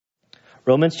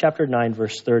Romans chapter 9,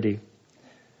 verse 30.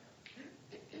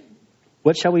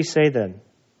 What shall we say then?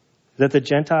 That the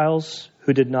Gentiles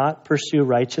who did not pursue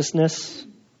righteousness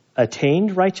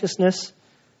attained righteousness,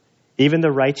 even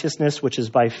the righteousness which is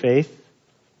by faith.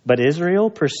 But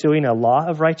Israel, pursuing a law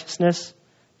of righteousness,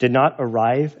 did not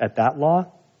arrive at that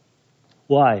law.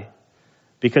 Why?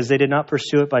 Because they did not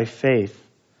pursue it by faith,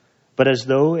 but as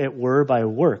though it were by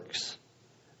works.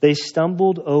 They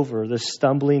stumbled over the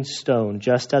stumbling stone,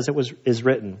 just as is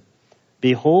written,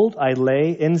 Behold, I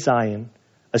lay in Zion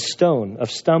a stone of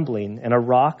stumbling and a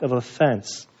rock of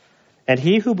offense, and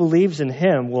he who believes in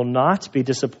him will not be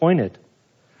disappointed.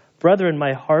 Brethren,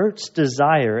 my heart's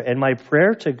desire and my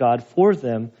prayer to God for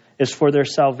them is for their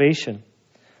salvation.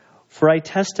 For I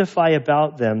testify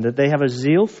about them that they have a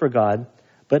zeal for God,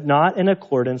 but not in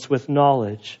accordance with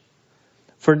knowledge.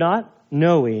 For not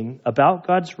knowing about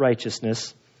God's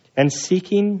righteousness and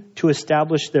seeking to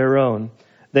establish their own,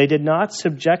 they did not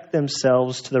subject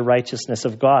themselves to the righteousness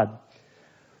of God.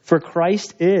 For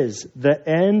Christ is the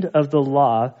end of the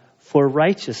law for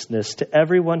righteousness to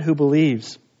everyone who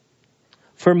believes.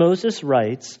 For Moses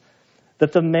writes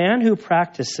that the man who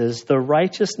practices the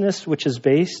righteousness which is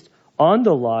based on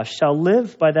the law shall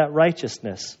live by that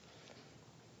righteousness.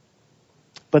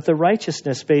 But the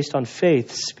righteousness based on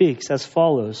faith speaks as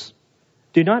follows.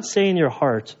 Do not say in your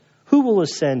heart, who will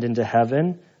ascend into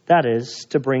heaven, that is,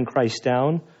 to bring Christ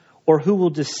down, or who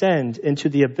will descend into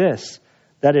the abyss,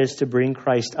 that is, to bring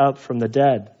Christ up from the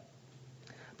dead.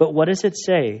 But what does it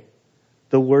say?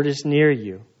 The word is near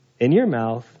you, in your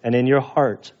mouth and in your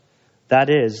heart. That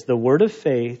is, the word of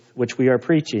faith which we are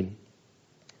preaching.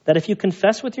 That if you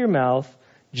confess with your mouth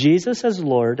Jesus as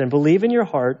Lord and believe in your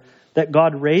heart that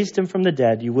God raised him from the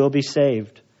dead, you will be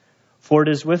saved. For it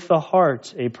is with the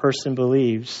heart a person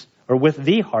believes, or with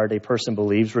the heart a person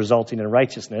believes, resulting in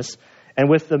righteousness, and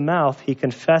with the mouth he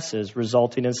confesses,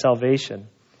 resulting in salvation.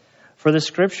 For the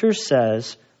scripture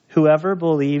says, whoever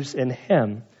believes in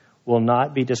him will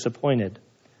not be disappointed.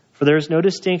 For there is no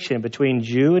distinction between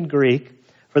Jew and Greek,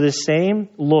 for the same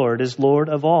Lord is Lord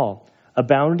of all,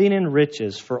 abounding in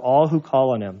riches for all who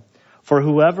call on him. For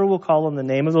whoever will call on the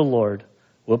name of the Lord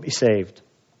will be saved.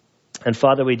 And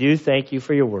Father, we do thank you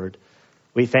for your word.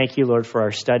 We thank you, Lord, for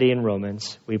our study in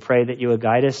Romans. We pray that you would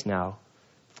guide us now.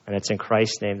 And it's in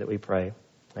Christ's name that we pray.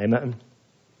 Amen.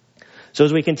 So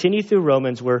as we continue through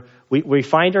Romans, we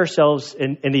find ourselves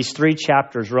in these three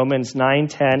chapters, Romans 9,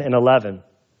 10, and 11.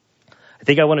 I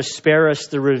think I want to spare us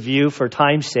the review for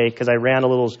time's sake because I ran a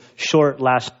little short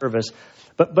last service.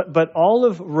 But all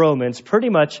of Romans, pretty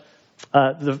much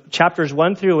the chapters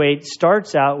 1 through 8,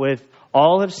 starts out with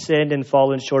all have sinned and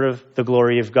fallen short of the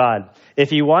glory of God.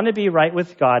 If you want to be right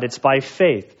with God, it's by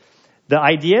faith. The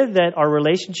idea that our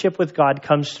relationship with God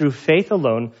comes through faith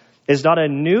alone is not a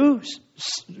new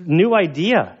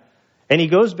idea. And he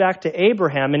goes back to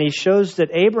Abraham and he shows that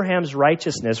Abraham's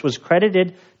righteousness was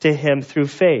credited to him through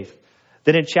faith.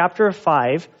 Then in chapter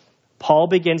 5, Paul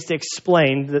begins to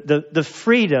explain the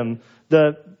freedom,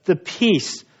 the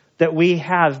peace that we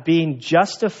have being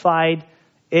justified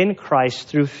in Christ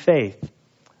through faith.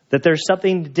 That there's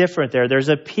something different there. There's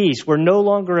a peace. We're no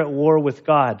longer at war with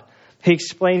God. He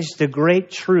explains the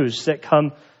great truths that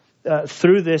come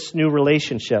through this new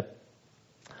relationship.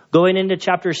 Going into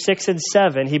chapter 6 and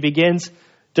 7, he begins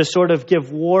to sort of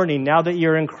give warning. Now that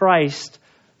you're in Christ,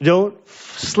 don't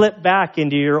slip back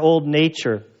into your old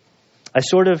nature.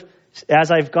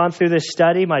 As I've gone through this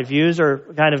study, my views are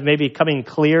kind of maybe coming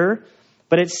clearer.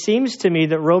 But it seems to me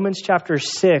that Romans chapter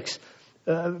 6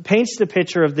 paints the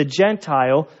picture of the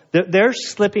Gentile, that they're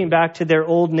slipping back to their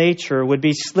old nature, would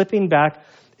be slipping back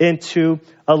into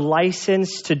a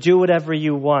license to do whatever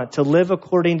you want, to live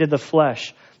according to the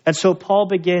flesh. And so Paul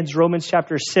begins Romans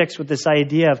chapter 6 with this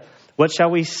idea of, what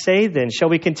shall we say then? Shall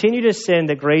we continue to sin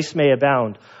that grace may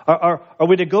abound? Are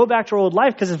we to go back to our old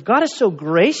life? Because if God is so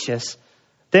gracious,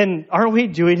 then aren't we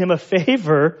doing him a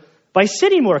favor by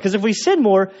sinning more? Because if we sin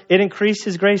more, it increases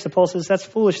his grace. And Paul says, that's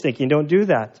foolish thinking. Don't do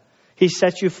that. He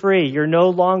sets you free. You're no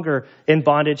longer in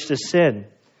bondage to sin.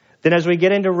 Then as we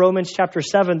get into Romans chapter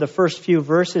 7, the first few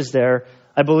verses there,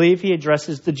 I believe he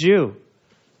addresses the Jew.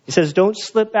 He says, don't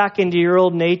slip back into your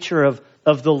old nature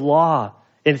of the law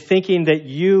in thinking that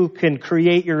you can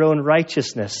create your own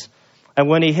righteousness. And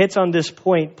when he hits on this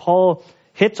point, Paul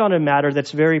hits on a matter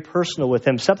that's very personal with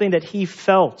him, something that he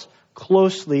felt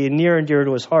closely and near and dear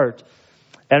to his heart.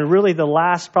 And really the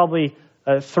last probably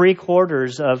three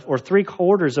quarters of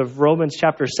Romans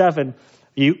chapter 7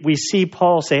 We see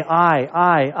Paul say,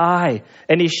 I.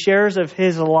 And he shares of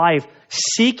his life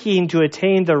seeking to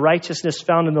attain the righteousness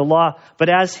found in the law. But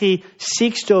as he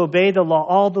seeks to obey the law,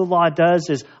 all the law does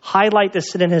is highlight the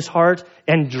sin in his heart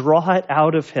and draw it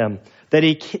out of him. That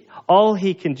all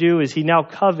he can do is he now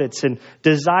covets and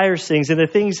desires things. And the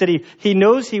things that he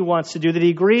knows he wants to do, that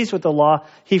he agrees with the law,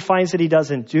 he finds that he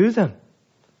doesn't do them.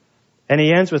 And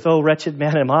he ends with, oh, wretched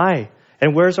man am I.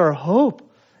 And where's our hope?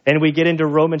 And we get into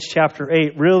Romans chapter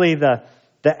 8, really the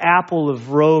apple of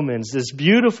Romans, this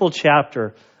beautiful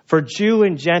chapter. For Jew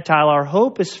and Gentile, our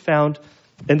hope is found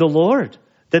in the Lord.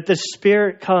 That the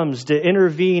Spirit comes to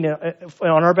intervene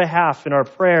on our behalf in our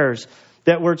prayers.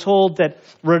 That we're told that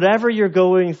whatever you're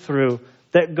going through,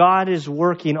 that God is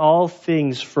working all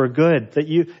things for good. That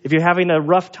if you're having a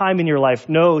rough time in your life,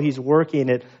 know He's working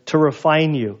it to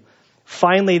refine you.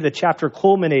 Finally, the chapter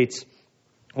culminates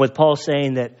with Paul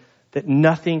saying that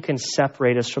nothing can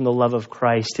separate us from the love of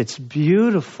Christ. It's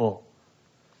beautiful.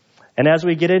 And as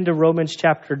we get into Romans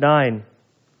chapter 9,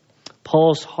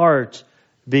 Paul's heart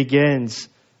begins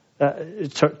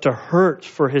to hurt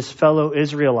for his fellow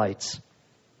Israelites.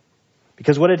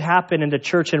 Because what had happened in the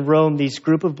church in Rome, these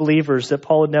group of believers that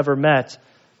Paul had never met,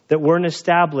 that weren't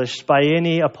established by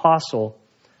any apostle,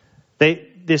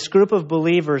 this group of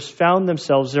believers found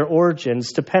themselves, their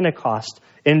origins, to Pentecost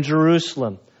in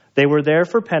Jerusalem. They were there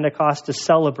for Pentecost to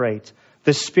celebrate.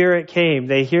 The Spirit came.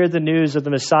 They hear the news of the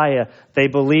Messiah. They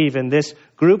believe. And this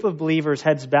group of believers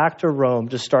heads back to Rome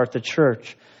to start the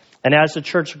church. And as the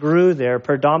church grew there,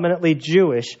 predominantly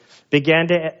Jewish, began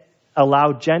to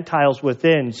allow Gentiles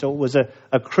within. So it was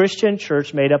a Christian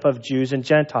church made up of Jews and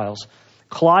Gentiles.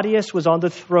 Claudius was on the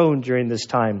throne during this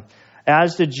time.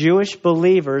 As the Jewish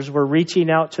believers were reaching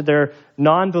out to their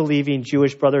non-believing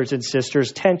Jewish brothers and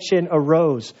sisters, tension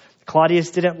arose. Claudius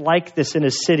didn't like this in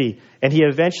his city, and he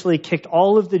eventually kicked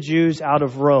all of the Jews out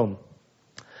of Rome.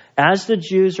 As the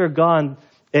Jews are gone,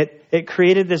 it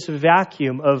created this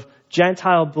vacuum of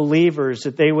Gentile believers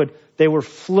that they were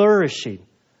flourishing,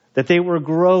 that they were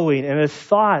growing, and a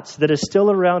thought that is still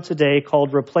around today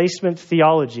called replacement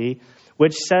theology,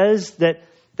 which says that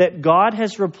God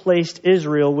has replaced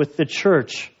Israel with the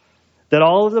church, that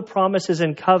all of the promises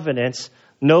and covenants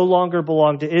no longer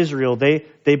belong to Israel. They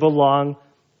belong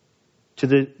to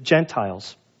the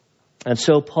Gentiles. And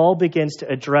so Paul begins to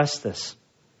address this.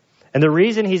 And the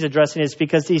reason he's addressing it is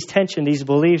because these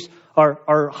beliefs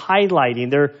are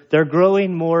highlighting. They're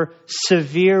growing more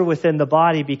severe within the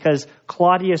body because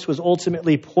Claudius was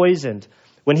ultimately poisoned.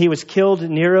 When he was killed,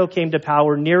 Nero came to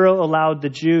power. Nero allowed the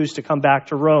Jews to come back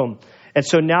to Rome. And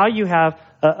so now you have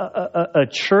a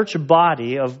church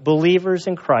body of believers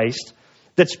in Christ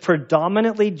that's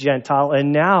predominantly Gentile,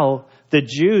 and now the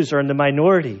Jews are in the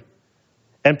minority.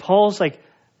 And Paul's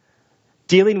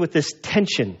dealing with this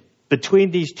tension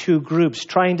between these two groups,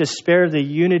 trying to spare the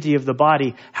unity of the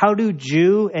body. How do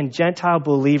Jew and Gentile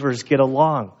believers get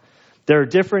along? There are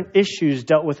different issues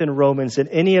dealt with in Romans than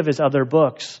any of his other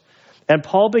books. And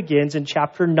Paul begins in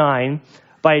chapter 9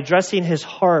 by addressing his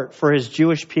heart for his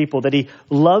Jewish people, that he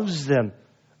loves them,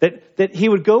 that he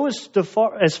would go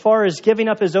as far as giving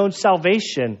up his own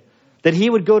salvation, that he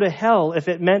would go to hell if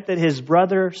it meant that his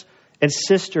brothers and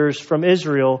sisters from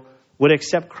Israel would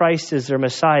accept Christ as their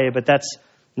Messiah, but that's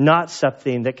not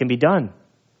something that can be done.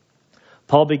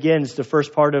 Paul begins the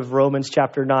first part of Romans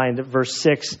chapter 9, verse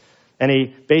 6, and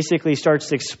he basically starts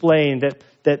to explain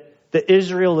that the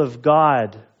Israel of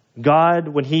God,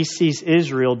 when he sees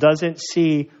Israel, doesn't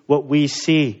see what we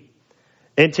see.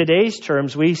 In today's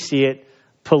terms, we see it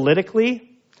politically,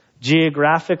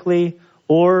 geographically,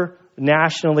 or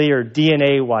nationally or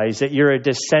DNA-wise, that you're a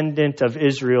descendant of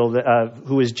Israel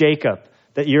who is Jacob,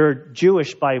 that you're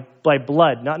Jewish by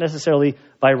blood, not necessarily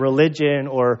by religion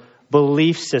or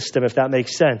belief system, if that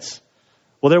makes sense.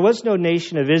 Well, there was no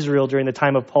nation of Israel during the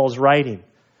time of Paul's writing.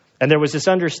 And there was this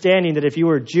understanding that if you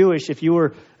were Jewish, if you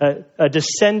were a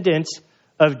descendant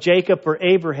of Jacob or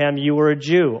Abraham, you were a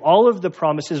Jew. All of the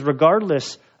promises,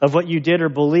 regardless of what you did or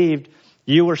believed,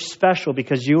 you were special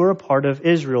because you were a part of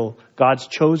Israel, God's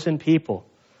chosen people.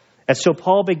 And so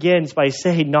Paul begins by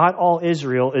saying not all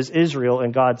Israel is Israel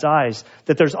in God's eyes.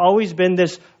 That there's always been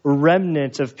this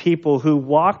remnant of people who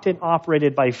walked and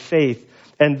operated by faith.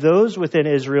 And those within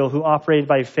Israel who operated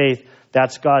by faith,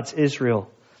 that's God's Israel.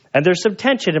 And there's some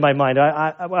tension in my mind.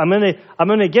 I'm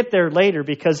going to get there later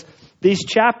because these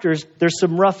chapters, there's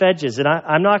some rough edges. And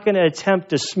I'm not going to attempt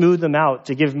to smooth them out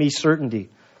to give me certainty.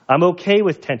 I'm okay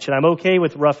with tension. I'm okay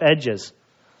with rough edges.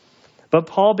 But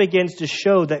Paul begins to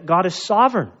show that God is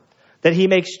sovereign, that he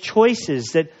makes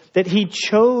choices, that he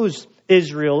chose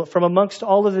Israel from amongst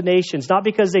all of the nations, not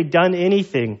because they'd done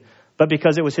anything, but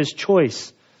because it was his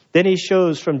choice. Then he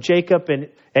shows from Jacob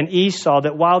and Esau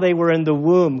that while they were in the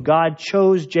womb, God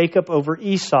chose Jacob over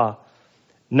Esau.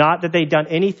 Not that they'd done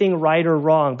anything right or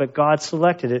wrong, but God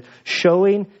selected it,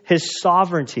 showing his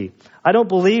sovereignty. I don't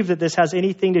believe that this has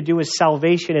anything to do with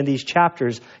salvation in these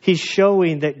chapters. He's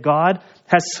showing that God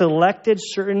has selected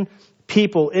certain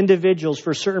people, individuals,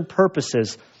 for certain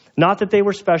purposes. Not that they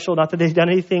were special, not that they've done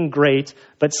anything great,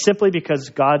 but simply because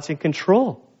God's in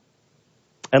control.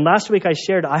 And last week I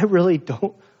shared, I really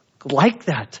don't like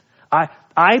that.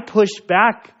 I push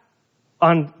back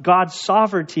on God's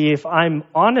sovereignty if I'm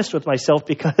honest with myself,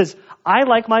 because I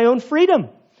like my own freedom.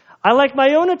 I like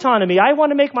my own autonomy. I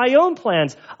want to make my own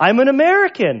plans. I'm an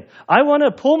American. I want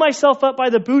to pull myself up by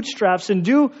the bootstraps and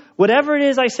do whatever it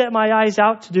is I set my eyes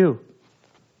out to do.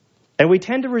 And we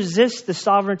tend to resist the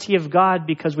sovereignty of God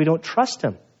because we don't trust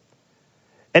him.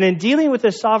 And in dealing with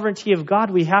the sovereignty of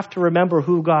God, we have to remember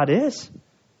who God is.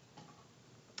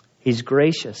 He's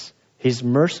gracious. He's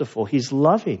merciful. He's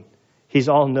loving. He's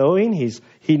all-knowing.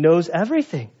 He knows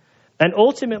everything. And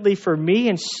ultimately for me,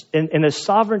 in the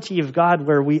sovereignty of God,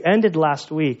 where we ended last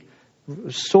week,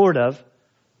 sort of,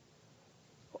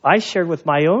 I shared with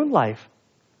my own life.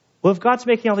 Well, if God's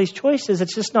making all these choices,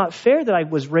 it's just not fair that I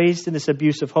was raised in this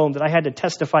abusive home, that I had to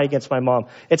testify against my mom.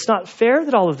 It's not fair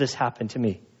that all of this happened to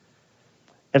me.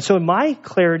 And so my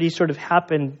clarity sort of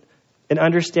happened in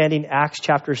understanding Acts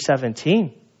chapter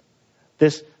 17.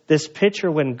 This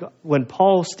picture when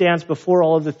Paul stands before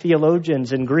all of the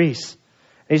theologians in Greece.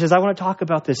 And he says, I want to talk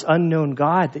about this unknown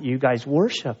God that you guys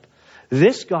worship.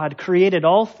 This God created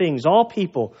all things, all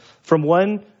people, from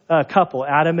one couple,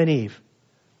 Adam and Eve.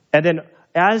 And then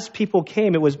as people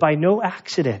came, it was by no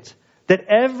accident that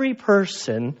every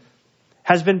person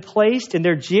has been placed in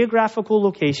their geographical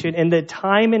location in the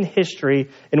time and history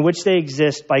in which they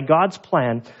exist by God's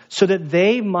plan, so that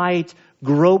they might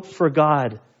grope for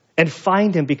God and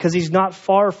find him, because he's not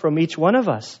far from each one of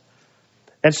us.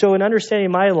 And so in understanding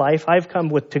my life, I've come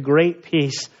to great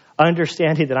peace,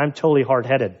 understanding that I'm totally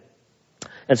hard-headed.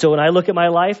 And so when I look at my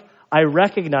life, I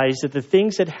recognize that the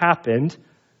things that happened,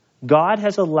 God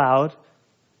has allowed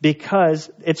because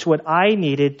it's what I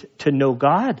needed to know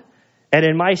God. And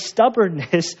in my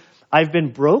stubbornness, I've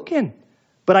been broken.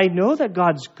 But I know that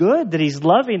God's good, that he's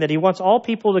loving, that he wants all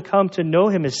people to come to know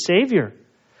him as Savior.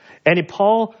 And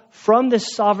Paul, from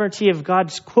this sovereignty of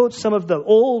God, quotes some of the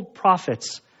old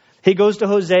prophets. He goes to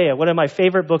Hosea, one of my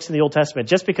favorite books in the Old Testament,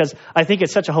 just because I think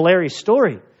it's such a hilarious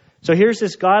story. So here's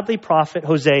this godly prophet,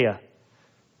 Hosea,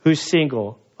 who's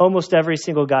single. Almost every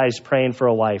single guy is praying for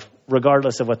a wife,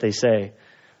 regardless of what they say.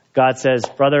 God says,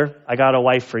 brother, I got a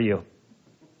wife for you.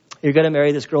 You're going to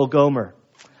marry this girl, Gomer.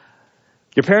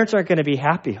 Your parents aren't going to be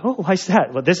happy. Oh, why's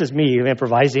that? Well, this is me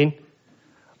improvising.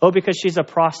 Oh, because she's a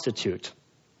prostitute.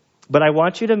 But I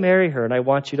want you to marry her, and I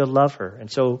want you to love her.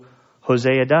 And so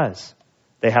Hosea does.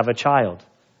 They have a child.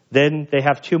 Then they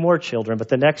have 2 more children, but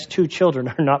the next 2 children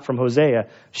are not from Hosea.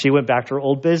 She went back to her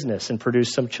old business and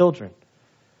produced some children.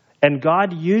 And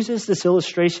God uses this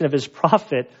illustration of his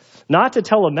prophet not to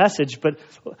tell a message, but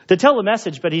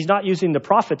he's not using the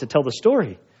prophet to tell the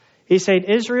story. He's saying,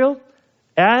 Israel,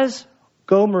 as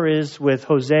Gomer is with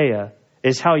Hosea,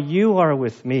 is how you are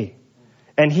with me.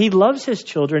 And he loves his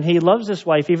children. He loves his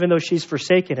wife, even though she's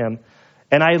forsaken him.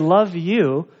 And I love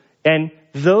you. And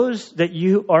those that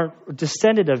you are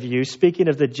descended of you, speaking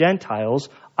of the Gentiles,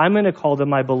 I'm going to call them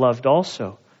my beloved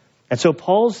also. And so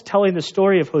Paul's telling the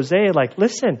story of Hosea, like,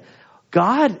 listen,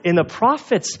 God in the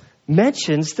prophets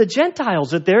mentions the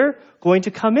Gentiles, that they're going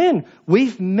to come in.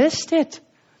 We've missed it.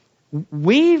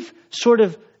 We've sort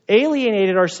of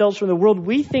alienated ourselves from the world.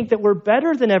 We think that we're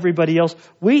better than everybody else.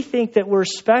 We think that we're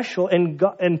special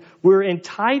and we're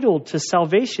entitled to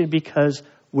salvation because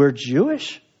we're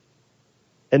Jewish.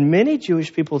 And many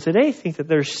Jewish people today think that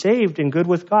they're saved and good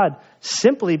with God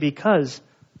simply because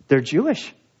they're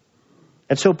Jewish.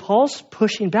 And so Paul's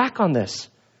pushing back on this.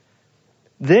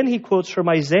 Then he quotes from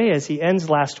Isaiah as he ends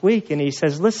last week, and he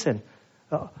says, listen,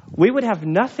 we would have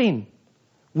nothing.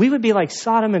 We would be like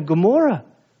Sodom and Gomorrah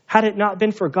had it not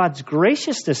been for God's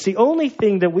graciousness. The only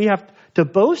thing that we have to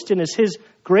boast in is his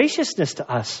graciousness to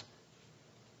us.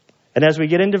 And as we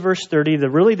get into verse 30,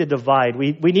 the divide,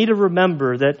 we need to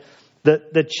remember that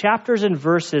the chapters and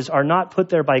verses are not put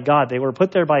there by God. They were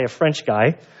put there by a French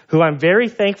guy who I'm very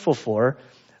thankful for,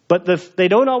 but they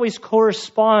don't always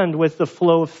correspond with the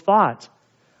flow of thought.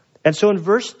 And so in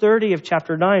verse 30 of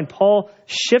chapter 9, Paul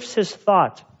shifts his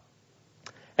thought.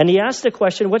 And he asks the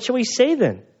question, what shall we say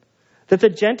then? That the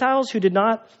Gentiles who did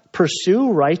not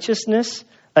pursue righteousness,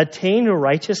 attain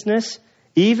righteousness,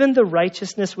 even the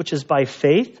righteousness which is by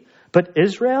faith, but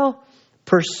Israel,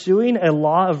 pursuing a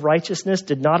law of righteousness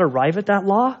did not arrive at that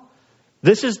law?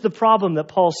 This is the problem that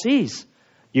Paul sees.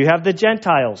 You have the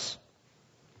Gentiles.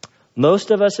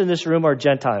 Most of us in this room are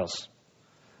Gentiles.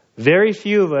 Very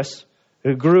few of us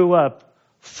who grew up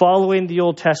following the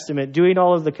Old Testament, doing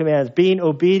all of the commands, being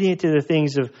obedient to the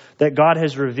things that God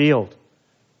has revealed.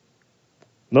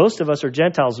 Most of us are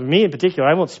Gentiles. Me in particular,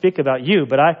 I won't speak about you,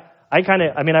 but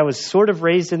I was sort of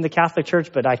raised in the Catholic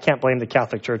Church, but I can't blame the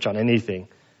Catholic Church on anything.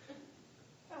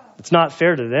 It's not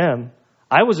fair to them.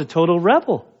 I was a total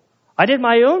rebel. I did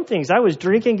my own things. I was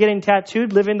drinking, getting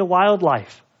tattooed, living the wild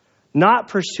life, not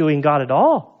pursuing God at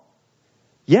all.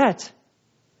 Yet,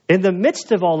 in the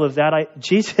midst of all of that,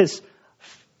 Jesus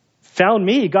found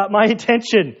me, got my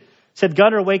attention, said,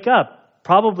 Gunnar, wake up,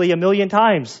 probably 1,000,000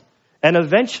 times. And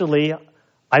eventually,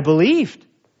 I believed.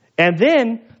 And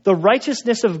then the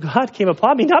righteousness of God came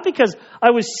upon me, not because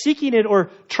I was seeking it or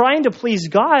trying to please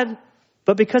God,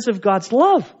 but because of God's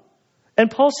love. And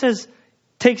Paul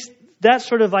takes that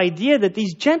sort of idea that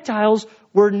these Gentiles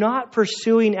were not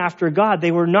pursuing after God.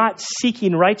 They were not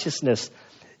seeking righteousness.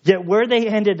 Yet where they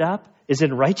ended up is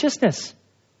in righteousness.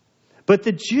 But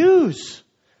the Jews,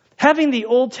 having the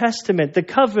Old Testament, the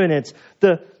covenants,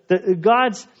 the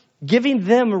God's giving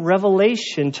them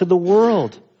revelation to the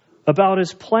world about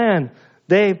his plan,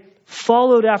 they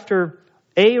followed after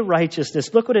a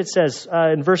righteousness. Look what it says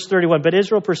in verse 31. But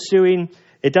Israel pursuing,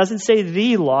 it doesn't say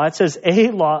the law, it says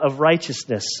a law of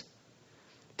righteousness,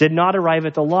 did not arrive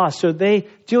at the law. So they,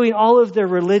 doing all of their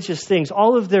religious things,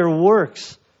 all of their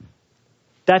works,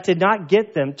 that did not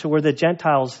get them to where the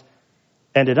Gentiles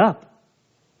ended up.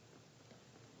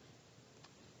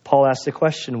 Paul asked the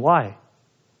question, why?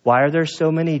 Why are there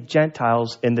so many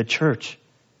Gentiles in the church?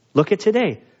 Look at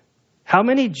today. How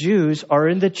many Jews are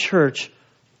in the church,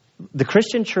 the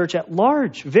Christian church at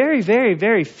large? Very, very,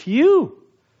 very few.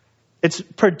 It's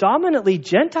predominantly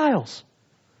Gentiles.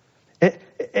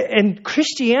 And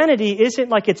Christianity isn't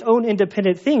like its own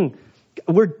independent thing.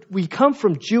 We come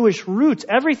from Jewish roots.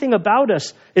 Everything about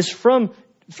us is from,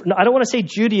 I don't want to say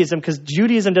Judaism, because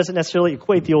Judaism doesn't necessarily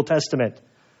equate the Old Testament.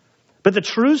 But the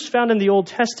truths found in the Old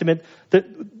Testament,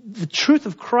 the truth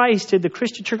of Christ in the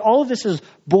Christian church, all of this is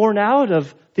born out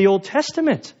of the Old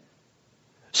Testament.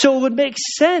 So it would make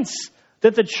sense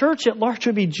that the church at large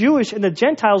would be Jewish and the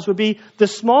Gentiles would be the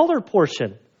smaller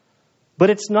portion. But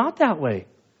it's not that way.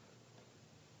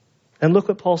 And look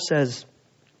what Paul says,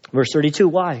 verse 32,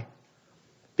 why?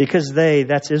 Because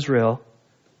that's Israel,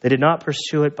 they did not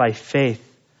pursue it by faith,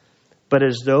 but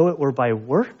as though it were by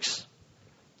works.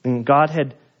 And God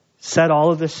had said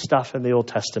all of this stuff in the Old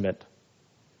Testament.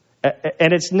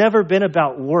 And it's never been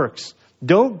about works.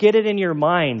 Don't get it in your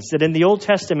minds that in the Old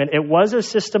Testament, it was a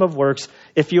system of works.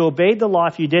 If you obeyed the law,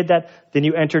 if you did that, then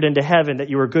you entered into heaven, that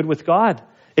you were good with God.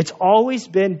 It's always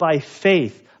been by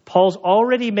faith. Paul's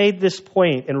already made this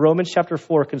point in Romans chapter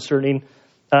 4 concerning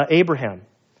Abraham.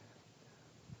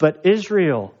 But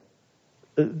Israel,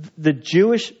 the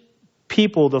Jewish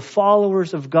people, the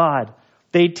followers of God,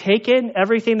 they'd taken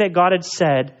everything that God had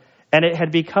said, and it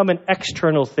had become an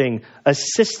external thing, a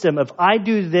system of, I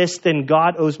do this, then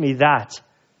God owes me that.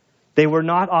 They were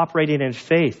not operating in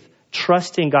faith,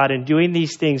 trusting God and doing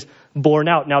these things borne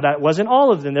out. Now, that wasn't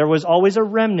all of them. There was always a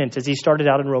remnant, as he started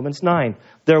out in Romans 9.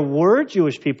 There were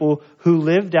Jewish people who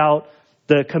lived out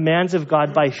the commands of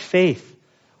God by faith,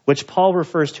 which Paul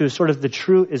refers to as sort of the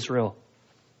true Israel.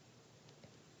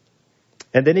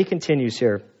 And then he continues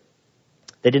here.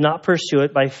 They did not pursue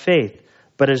it by faith,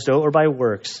 but as though it were by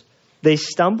works. They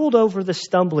stumbled over the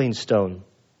stumbling stone,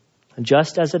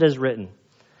 just as it is written,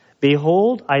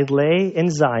 Behold, I lay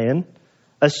in Zion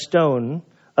a stone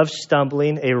of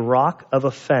stumbling, a rock of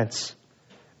offense,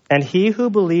 and he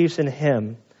who believes in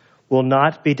him will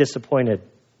not be disappointed.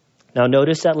 Now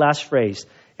notice that last phrase,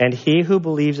 and he who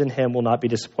believes in him will not be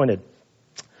disappointed.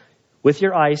 With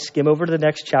your eyes, skim over to the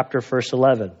next chapter, verse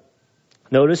 11.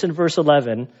 Notice in verse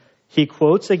 11, he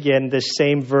quotes again this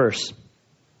same verse.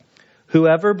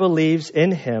 Whoever believes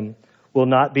in him will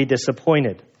not be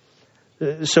disappointed.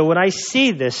 So when I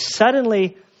see this,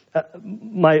 suddenly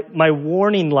my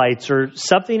warning lights or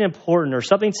something important or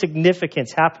something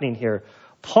significant happening here.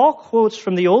 Paul quotes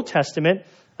from the Old Testament.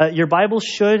 Your Bible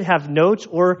should have notes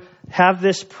or have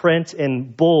this print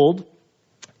in bold,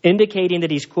 indicating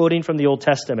that he's quoting from the Old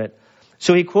Testament.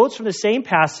 So he quotes from the same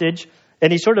passage,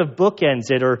 and he sort of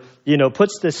bookends it, or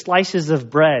puts the slices of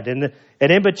bread, and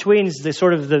in between is the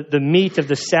sort of the meat of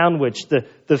the sandwich,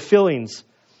 the fillings.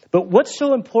 But what's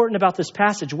so important about this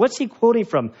passage? What's he quoting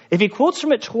from? If he quotes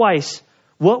from it twice,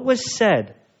 what was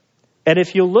said? And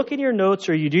if you look in your notes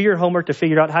or you do your homework to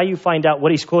figure out how you find out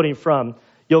what he's quoting from,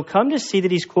 you'll come to see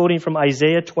that he's quoting from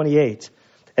Isaiah 28.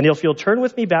 And if you'll turn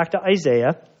with me back to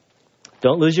Isaiah,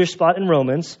 don't lose your spot in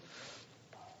Romans,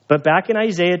 but back in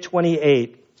Isaiah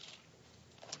 28,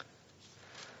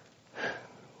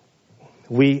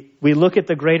 we look at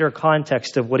the greater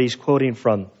context of what he's quoting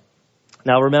from.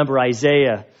 Now remember,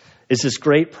 Isaiah is this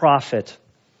great prophet,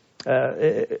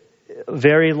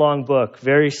 very long book,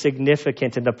 very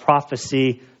significant in the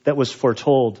prophecy that was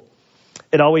foretold.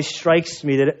 It always strikes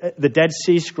me that the Dead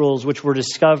Sea Scrolls, which were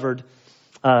discovered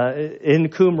in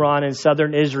Qumran in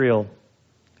southern Israel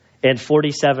in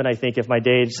 47, I think, if my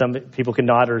date, some people can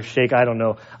nod or shake, I don't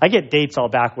know. I get dates all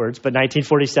backwards, but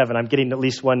 1947, I'm getting at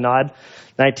least one nod.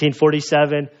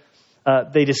 1947,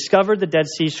 they discovered the Dead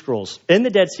Sea Scrolls. In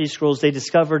the Dead Sea Scrolls, they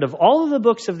discovered of all of the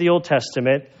books of the Old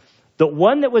Testament, the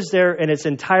one that was there in its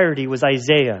entirety was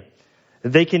Isaiah.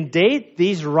 They can date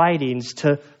these writings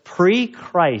to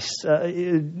pre-Christ,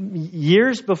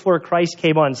 years before Christ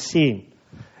came on scene.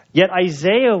 Yet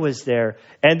Isaiah was there,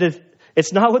 and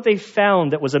it's not what they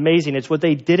found that was amazing. It's what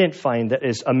they didn't find that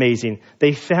is amazing.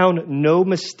 They found no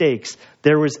mistakes.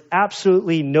 There was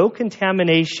absolutely no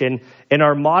contamination in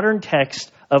our modern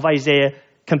text of Isaiah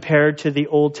compared to the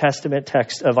Old Testament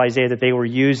text of Isaiah that they were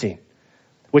using,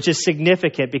 which is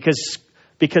significant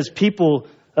because people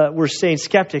were saying,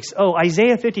 skeptics,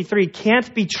 Isaiah 53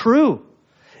 can't be true.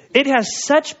 It has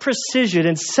such precision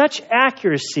and such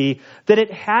accuracy that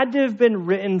it had to have been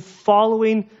written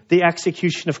following the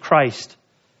execution of Christ.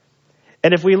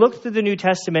 And if we look through the New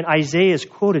Testament, Isaiah is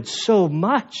quoted so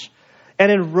much. And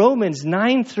in Romans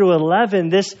 9 through 11,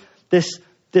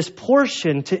 this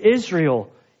portion to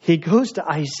Israel, he goes to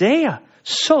Isaiah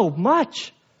so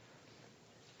much.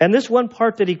 And this one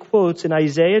part that he quotes in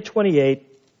Isaiah 28,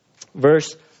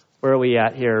 verse, where are we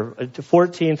at here?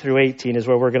 14 through 18 is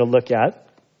where we're going to look at.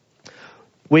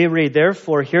 We read,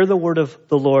 "Therefore, hear the word of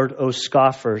the Lord, O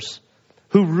scoffers,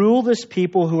 who rule this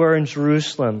people who are in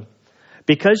Jerusalem.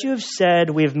 Because you have said,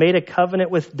 we have made a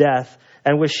covenant with death,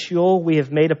 and with Sheol we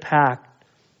have made a pact.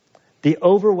 The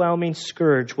overwhelming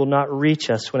scourge will not reach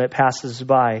us when it passes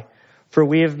by. For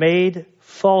we have made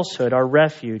falsehood our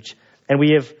refuge, and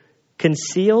we have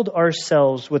concealed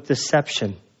ourselves with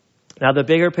deception." Now, the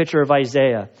bigger picture of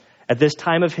Isaiah, at this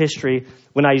time of history,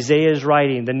 when Isaiah is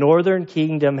writing, the northern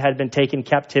kingdom had been taken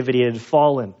captivity and had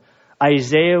fallen.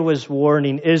 Isaiah was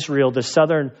warning Israel, the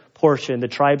southern portion, the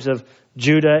tribes of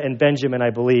Judah and Benjamin, I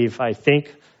believe. I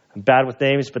think, I'm bad with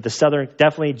names, but the southern,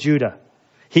 definitely Judah.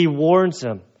 He warns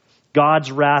them,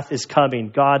 God's wrath is coming.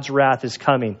 God's wrath is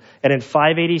coming. And in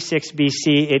 586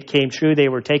 BC, it came true. They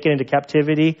were taken into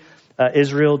captivity.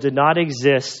 Israel did not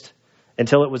exist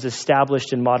until it was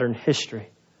established in modern history.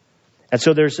 And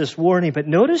so there's this warning. But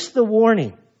notice the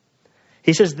warning.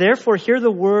 He says, "Therefore, hear the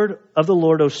word of the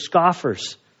Lord, O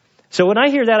scoffers." So when I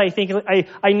hear that,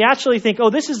 I naturally think,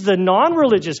 this is the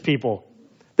non-religious people.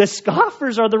 The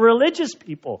scoffers are the religious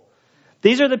people.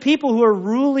 These are the people who are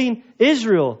ruling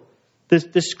Israel.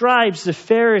 The scribes, the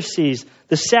Pharisees,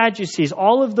 the Sadducees,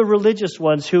 all of the religious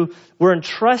ones who were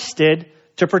entrusted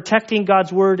to protecting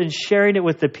God's word and sharing it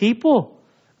with the people.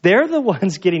 They're the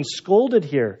ones getting scolded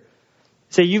here.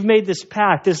 Say, you've made this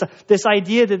pact, this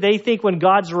idea that they think when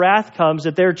God's wrath comes,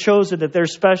 that they're chosen, that they're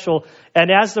special.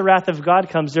 And as the wrath of God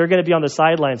comes, they're going to be on the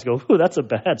sidelines and go, "Ooh, that's a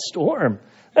bad storm.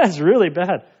 That's really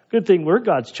bad. Good thing we're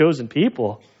God's chosen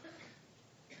people."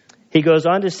 He goes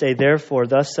on to say, "Therefore,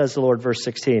 thus says the Lord," verse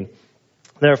 16,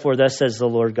 "Therefore, thus says the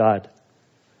Lord God,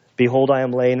 behold, I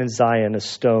am laying in Zion a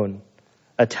stone,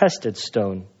 a tested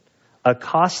stone, a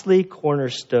costly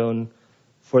cornerstone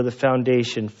for the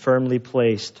foundation firmly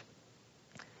placed.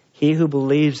 He who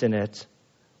believes in it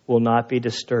will not be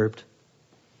disturbed."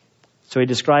 So he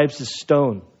describes the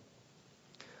stone.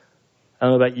 I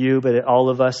don't know about you, but all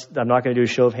of us, I'm not going to do a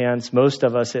show of hands, most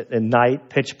of us at night,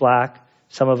 pitch black,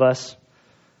 some of us,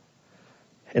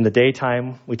 in the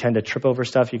daytime, we tend to trip over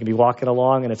stuff. You can be walking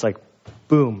along and it's like,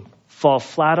 boom, fall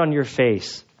flat on your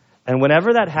face. And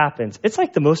whenever that happens, it's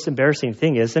like the most embarrassing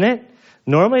thing, isn't it?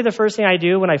 Normally the first thing I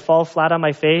do when I fall flat on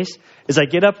my face is I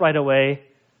get up right away.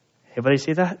 Anybody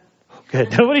see that?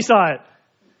 Good. Nobody saw it.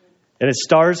 And his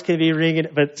stars can be ringing.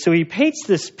 But so he paints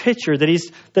this picture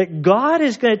that God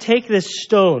is going to take this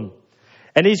stone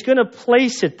and he's going to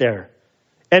place it there.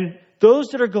 And those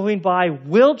that are going by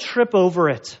will trip over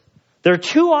it. There are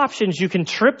two options. You can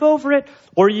trip over it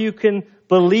or you can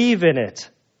believe in it.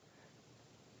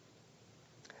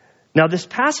 Now, this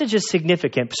passage is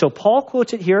significant. So Paul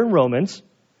quotes it here in Romans.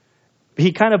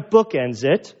 He kind of bookends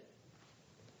it.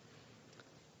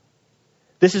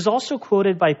 This is also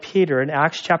quoted by Peter in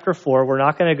Acts chapter 4. We're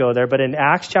not going to go there, but in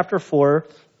Acts chapter 4,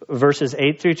 verses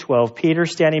 8 through 12, Peter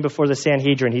standing before the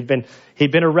Sanhedrin. He'd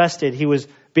been arrested. He was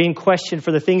being questioned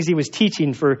for the things he was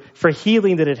teaching, for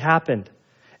healing that had happened.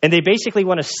 And they basically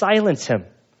want to silence him.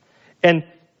 And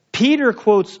Peter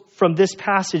quotes from this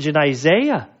passage in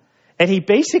Isaiah. And he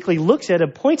basically looks at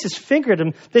him, points his finger at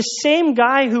him, the same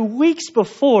guy who weeks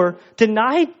before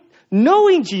denied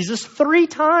knowing Jesus 3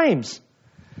 times.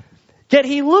 Yet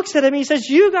he looks at him and he says,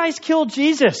 you guys killed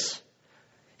Jesus.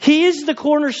 He is the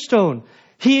cornerstone.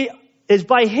 He is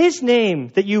by his name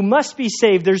that you must be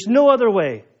saved. There's no other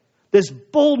way. This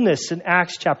boldness in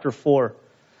Acts chapter 4.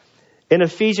 In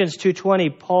Ephesians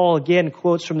 2:20, Paul again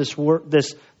quotes from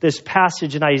this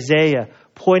passage in Isaiah,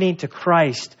 pointing to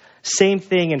Christ. Same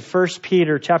thing in 1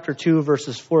 Peter chapter 2,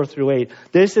 verses 4 through 8.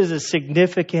 This is a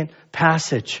significant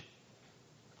passage.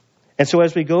 And so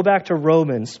as we go back to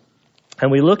Romans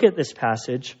and we look at this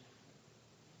passage,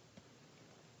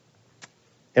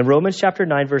 in Romans chapter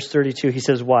 9, verse 32, he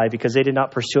says, why? Because they did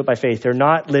not pursue it by faith. They're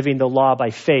not living the law by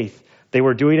faith. They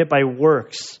were doing it by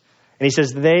works. And he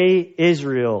says, they,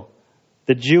 Israel,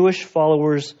 the Jewish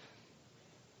followers,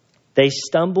 they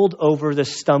stumbled over the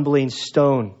stumbling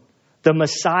stone. The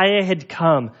Messiah had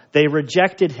come. They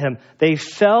rejected him. They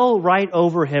fell right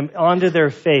over him onto their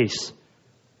face.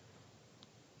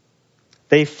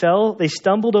 They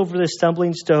stumbled over the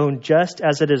stumbling stone, just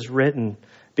as it is written,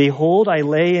 behold, I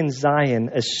lay in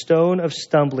Zion a stone of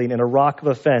stumbling and a rock of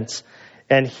offense,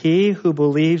 and he who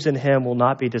believes in him will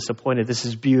not be disappointed. This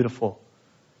is beautiful.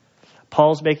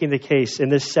 Paul's making the case in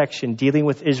this section, dealing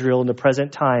with Israel in the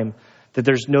present time, that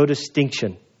there's no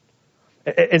distinction.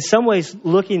 In some ways,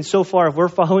 looking so far, if we're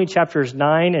following chapters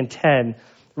 9 and 10,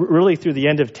 really through the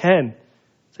end of 10,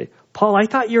 say, Paul, I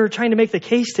thought you were trying to make the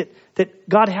case that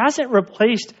God hasn't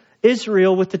replaced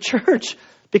Israel with the church,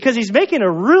 because he's making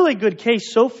a really good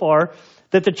case so far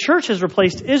that the church has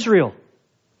replaced Israel.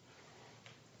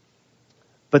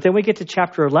 But then we get to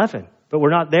chapter 11, but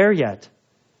we're not there yet,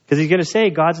 because he's going to say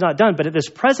God's not done. But at this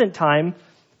present time,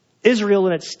 Israel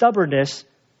in its stubbornness,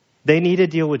 they need to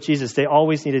deal with Jesus. They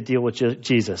always need to deal with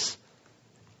Jesus.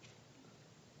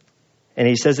 And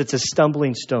he says it's a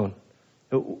stumbling stone.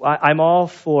 I'm all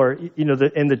for, in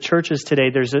the churches today,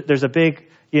 there's a big,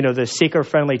 the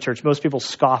seeker-friendly church. Most people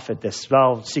scoff at this.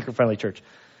 Well, seeker-friendly church.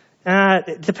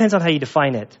 It depends on how you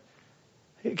define it.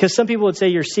 Because some people would say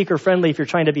you're seeker-friendly if you're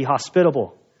trying to be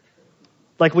hospitable.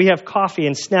 Like we have coffee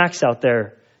and snacks out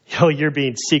there. You're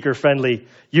being seeker-friendly.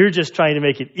 You're just trying to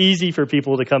make it easy for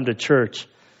people to come to church.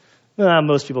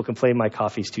 Most people complain my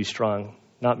coffee's too strong.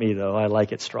 Not me, though. I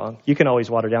like it strong. You can always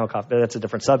water down coffee, but that's a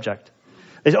different subject.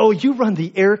 They say, oh, you run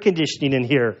the air conditioning in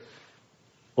here.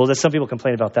 Well, some people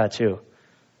complain about that, too.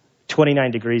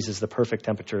 29 degrees is the perfect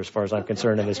temperature as far as I'm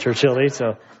concerned in this church, Chile,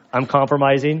 so I'm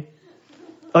compromising.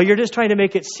 Oh, you're just trying to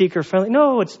make it seeker-friendly.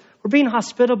 No, we're being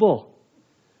hospitable.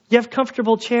 You have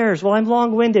comfortable chairs. Well, I'm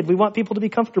long-winded. We want people to be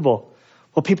comfortable.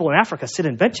 Well, people in Africa sit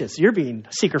in benches. You're being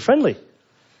seeker-friendly.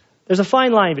 There's a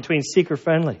fine line between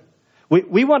seeker-friendly.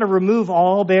 We want to remove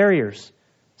all barriers.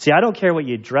 See, I don't care what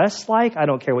you dress like. I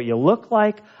don't care what you look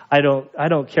like. I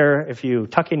don't care if you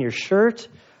tuck in your shirt.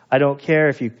 I don't care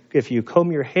if you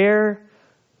comb your hair.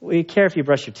 We care if you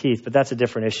brush your teeth, but that's a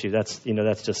different issue. That's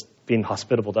just being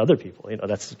hospitable to other people.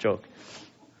 That's the joke.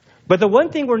 But the one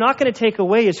thing we're not going to take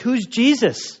away is who's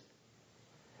Jesus?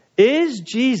 Is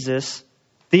Jesus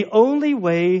the only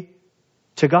way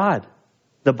to God?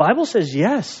 The Bible says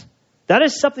yes. That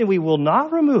is something we will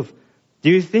not remove. Do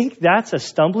you think that's a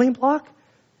stumbling block?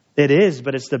 It is,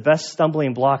 but it's the best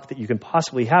stumbling block that you can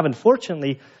possibly have.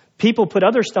 Unfortunately, people put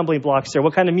other stumbling blocks there.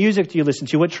 What kind of music do you listen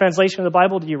to? What translation of the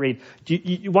Bible do you read?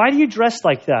 Why do you dress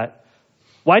like that?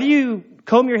 Why do you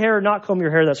comb your hair or not comb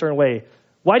your hair that certain way?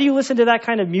 Why do you listen to that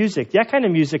kind of music? That kind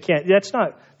of music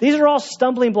these are all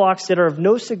stumbling blocks that are of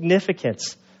no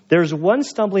significance. There's one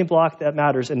stumbling block that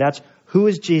matters, and that's who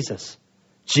is Jesus?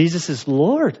 Jesus is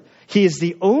Lord. He is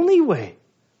the only way.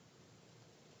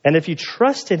 And if you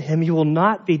trust in him, you will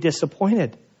not be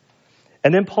disappointed.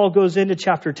 And then Paul goes into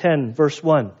chapter 10, verse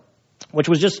 1, which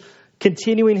was just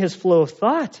continuing his flow of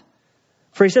thought.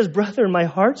 For he says, brethren, my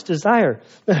heart's desire.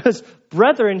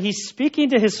 Brethren, he's speaking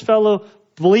to his fellow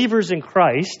believers in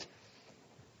Christ.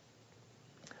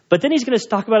 But then he's going to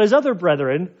talk about his other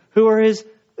brethren who are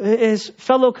his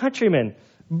fellow countrymen.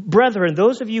 Brethren,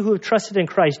 those of you who have trusted in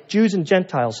Christ, Jews and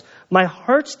Gentiles, my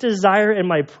heart's desire and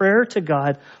my prayer to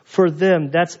God for them,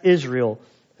 that's Israel,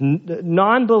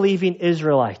 non-believing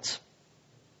Israelites,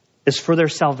 is for their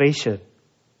salvation.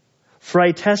 For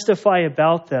I testify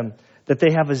about them that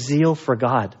they have a zeal for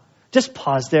God. Just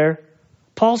pause there.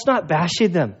 Paul's not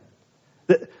bashing them.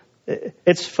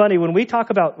 It's funny when we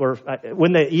talk about, or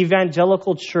when the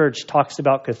evangelical church talks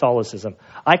about Catholicism,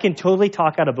 I can totally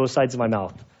talk out of both sides of my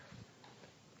mouth.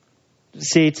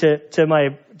 See, to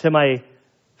my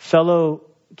fellow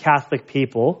Catholic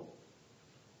people,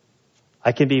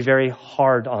 I can be very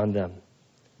hard on them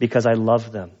because I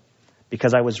love them,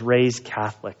 because I was raised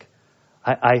Catholic.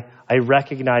 I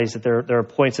recognize that there are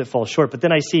points that fall short, but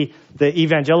then I see the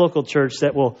evangelical church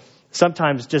that will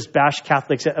sometimes just bash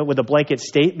Catholics with a blanket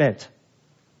statement.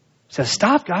 Says,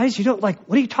 stop, guys, you don't what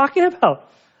are you talking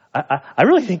about? I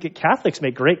really think that Catholics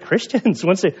make great Christians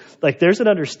once there's an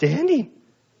understanding.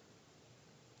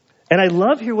 And I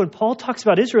love here when Paul talks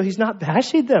about Israel, he's not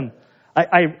bashing them.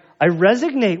 I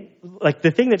resonate,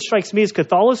 the thing that strikes me is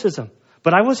Catholicism.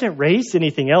 But I wasn't raised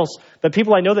anything else. But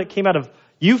people I know that came out of,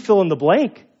 you fill in the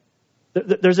blank.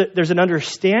 There's an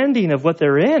understanding of what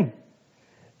they're in.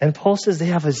 And Paul says they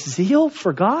have a zeal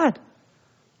for God.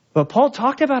 But Paul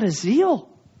talked about a zeal.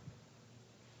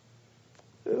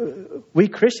 We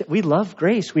Christians, we love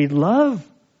grace. We love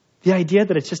the idea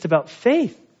that it's just about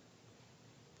faith.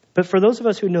 But for those of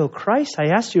us who know Christ,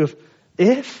 I asked you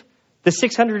if the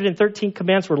 613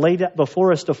 commands were laid out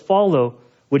before us to follow,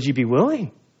 would you be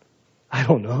willing? I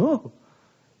don't know.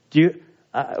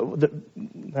 I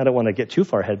don't want to get too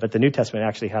far ahead, but the New Testament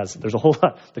actually there's a whole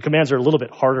lot. The commands are a little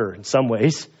bit harder in some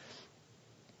ways.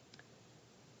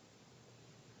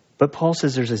 But Paul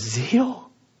says there's a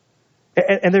zeal.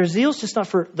 And their zeal's just not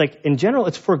for, in general,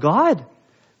 it's for God.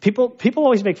 People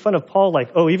always make fun of Paul,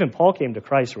 even Paul came to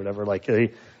Christ or whatever.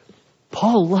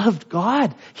 Paul loved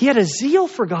God. He had a zeal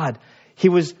for God. He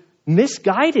was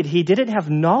misguided. He didn't have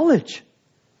knowledge.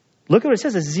 Look at what it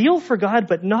says, a zeal for God,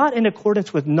 but not in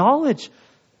accordance with knowledge.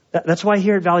 That's why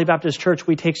here at Valley Baptist Church,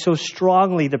 we take so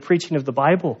strongly the preaching of the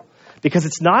Bible, because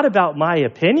it's not about my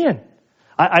opinion.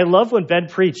 I love when Ben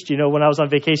preached, when I was on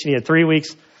vacation, he had 3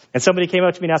 weeks, and somebody came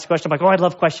up to me and asked a question. I'm like, I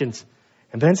love questions.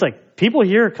 And Ben's like, people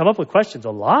here come up with questions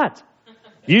a lot.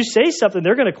 You say something,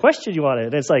 they're going to question you on it.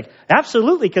 And it's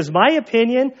absolutely, because my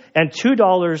opinion and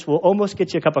 $2 will almost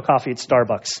get you a cup of coffee at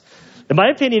Starbucks. And my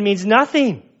opinion means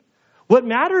nothing. What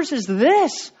matters is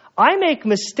this. I make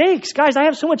mistakes. Guys, I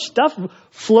have so much stuff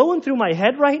flowing through my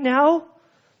head right now.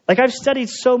 I've studied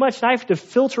so much, and I have to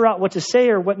filter out what to say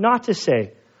or what not to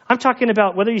say. I'm talking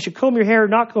about whether you should comb your hair or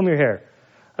not comb your hair.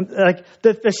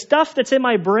 The stuff that's in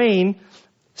my brain,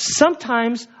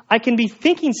 sometimes I can be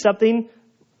thinking something,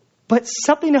 but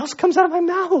something else comes out of my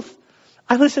mouth.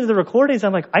 I listen to the recordings.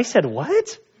 I'm like, I said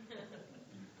what?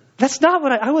 That's not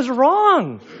what I was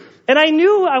wrong. And I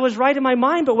knew I was right in my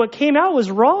mind, but what came out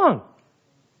was wrong.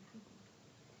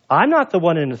 I'm not the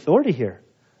one in authority here.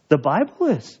 The Bible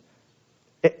is.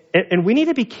 And we need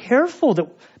to be careful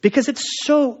because it's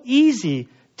so easy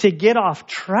to get off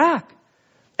track.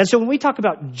 And so when we talk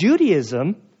about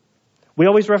Judaism, we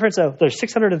always reference there's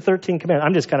 613 commands.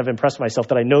 I'm just kind of impressed with myself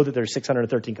that I know that there's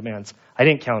 613 commands. I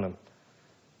didn't count them.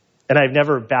 And I've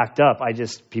never backed up.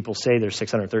 People say there's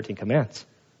 613 commands.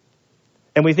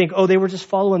 And we think, they were just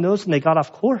following those and they got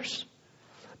off course.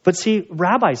 But see,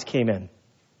 rabbis came in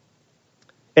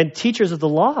and teachers of the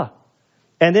law.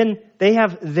 And then they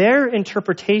have their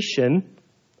interpretation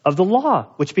of the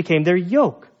law, which became their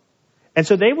yoke. And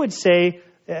so they would say,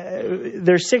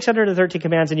 there's 613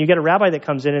 commands, and you get a rabbi that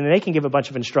comes in and they can give a bunch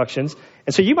of instructions.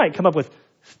 And so you might come up with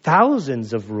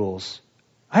thousands of rules.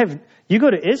 You go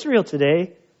to Israel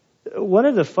today, one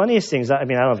of the funniest things, I don't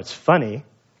know if it's funny,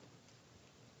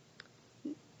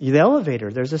 the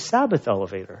elevator, there's a Sabbath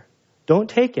elevator. Don't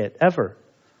take it, ever.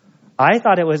 I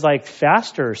thought it was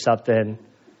faster or something,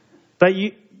 but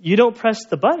you don't press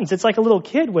the buttons. It's like a little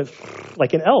kid with,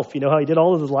 an elf. You know how he did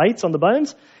all of the lights on the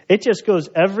buttons? It just goes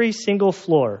every single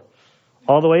floor,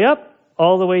 all the way up,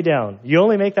 all the way down. You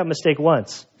only make that mistake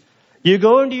once. You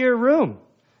go into your room.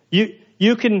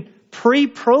 You can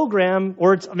pre-program,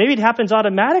 or maybe it happens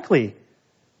automatically.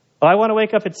 I want to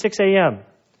wake up at 6 a.m.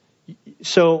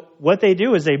 So what they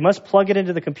do is they must plug it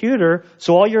into the computer,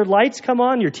 so all your lights come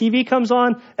on, your TV comes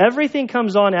on, everything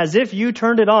comes on as if you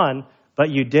turned it on, but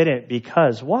you didn't,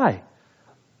 because why?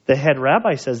 The head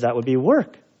rabbi says that would be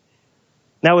work.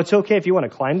 Now, it's okay if you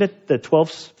want to climb the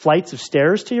 12 flights of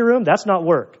stairs to your room. That's not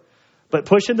work. But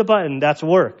pushing the button, that's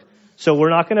work. So we're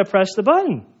not going to press the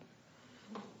button.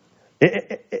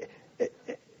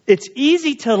 It's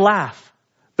easy to laugh,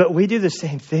 but we do the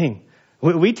same thing.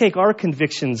 We take our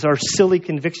convictions, our silly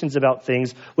convictions about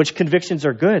things, which convictions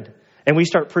are good, and we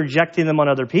start projecting them on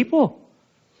other people.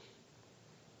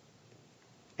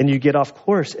 And you get off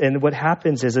course. And what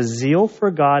happens is a zeal for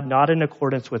God not in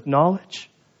accordance with knowledge.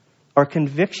 Our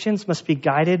convictions must be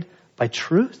guided by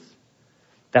truth.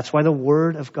 That's why the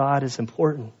Word of God is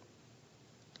important.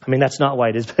 I mean, that's not why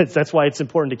it is, but that's why it's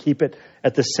important to keep it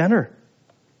at the center.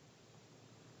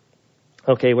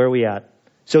 Okay, where are we at?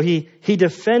 So he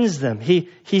defends them.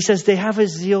 He says they have a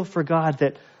zeal for God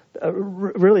that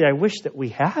really I wish that we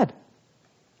had.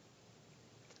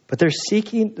 But they're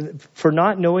seeking for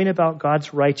not knowing about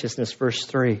God's righteousness, verse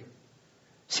 3.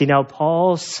 See, now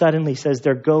Paul suddenly says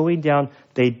they're going down.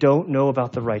 They don't know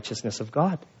about the righteousness of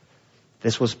God.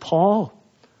 This was Paul.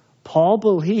 Paul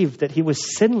believed that he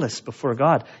was sinless before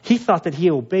God. He thought that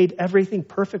he obeyed everything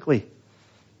perfectly.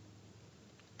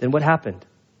 Then what happened?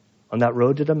 On that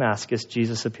road to Damascus,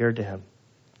 Jesus appeared to him.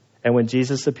 And when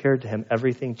Jesus appeared to him,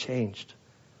 everything changed.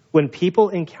 When people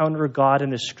encounter God in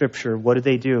the scripture, what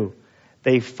do?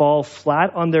 They fall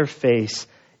flat on their face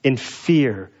in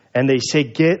fear. And they say,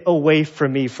 get away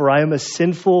from me, for I am a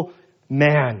sinful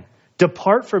man.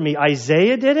 Depart from me.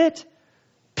 Isaiah did it.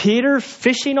 Peter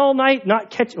fishing all night,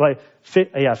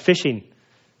 fishing.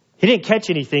 He didn't catch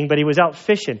anything, but he was out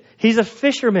fishing. He's a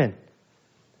fisherman.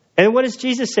 And what does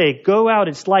Jesus say? Go out,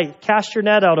 it's light. Cast your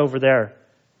net out over there.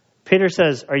 Peter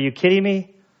says, are you kidding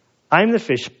me? I'm the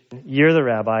fisherman. You're the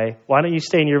rabbi. Why don't you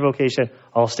stay in your vocation?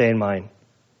 I'll stay in mine.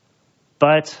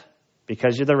 But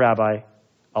because you're the rabbi,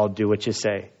 I'll do what you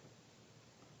say.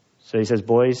 So he says,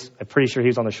 boys, I'm pretty sure he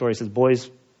was on the shore. He says, boys,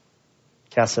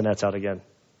 cast the nets out again.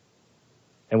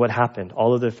 And what happened?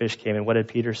 All of the fish came. And what did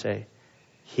Peter say?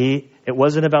 It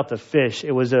wasn't about the fish.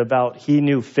 It was about he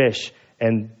knew fish.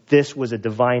 And this was a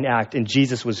divine act. And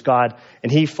Jesus was God.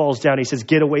 And he falls down. He says,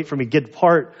 get away from me. Get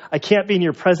apart. I can't be in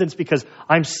your presence because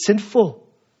I'm sinful.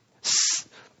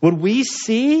 Would we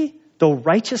see the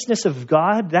righteousness of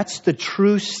God? That's the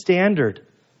true standard.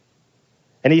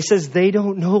 And he says they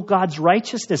don't know God's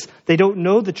righteousness. They don't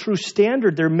know the true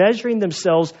standard. They're measuring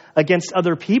themselves against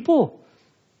other people,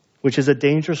 which is a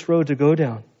dangerous road to go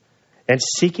down. And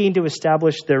seeking to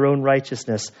establish their own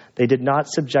righteousness, they did not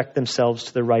subject themselves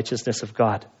to the righteousness of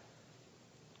God.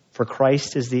 For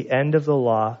Christ is the end of the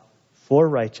law for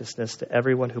righteousness to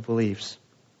everyone who believes.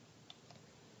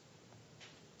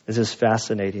 This is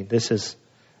fascinating. This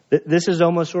is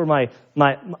almost where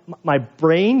my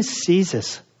brain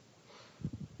seizes.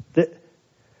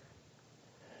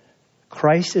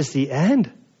 Christ is the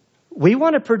end. We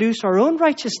want to produce our own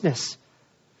righteousness.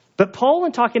 But Paul,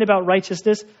 in talking about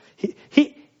righteousness,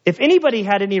 he if anybody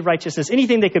had any righteousness,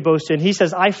 anything they could boast in, he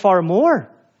says, I far more.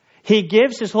 He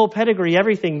gives his whole pedigree,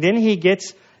 everything. Then he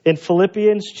gets in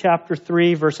Philippians chapter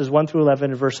 3, verses 1 through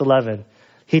 11 and verse 11.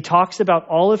 He talks about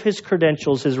all of his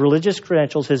credentials, his religious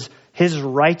credentials, his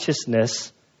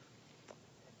righteousness.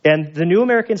 And the New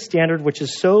American Standard, which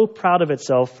is so proud of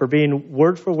itself for being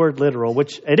word for word literal,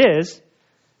 which it is,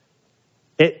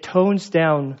 it tones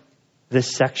down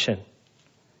this section.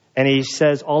 And he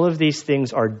says all of these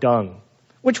things are dung,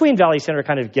 which we in Valley Center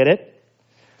kind of get it.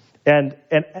 And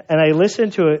I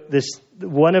listened to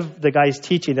one of the guys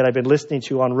teaching that I've been listening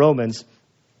to on Romans.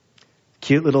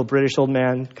 Cute little British old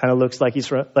man, kind of looks like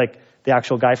he's like the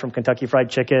actual guy from Kentucky Fried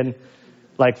Chicken,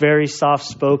 like very soft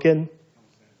spoken.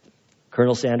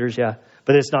 Colonel Sanders, yeah.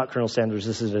 But it's not Colonel Sanders.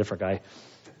 This is a different guy.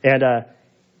 And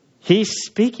he's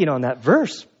speaking on that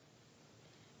verse.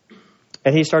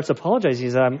 And he starts apologizing.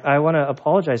 He says, I want to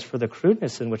apologize for the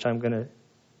crudeness in which I'm going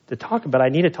to talk about. I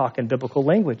need to talk in biblical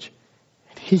language.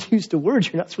 And he used a word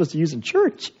you're not supposed to use in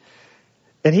church.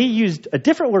 And he used a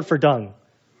different word for dung,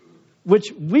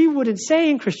 which we wouldn't say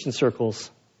in Christian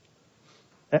circles.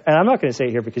 And I'm not going to say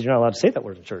it here because you're not allowed to say that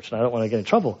word in church, and I don't want to get in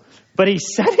trouble. But he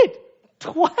said it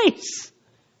twice.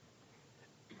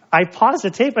 I paused the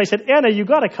tape. I said, Anna, you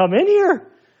got to come in here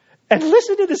and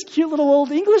listen to this cute little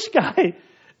old English guy.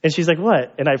 And she's like,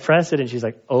 what? And I press it, and she's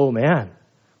like, oh, man.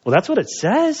 Well, that's what it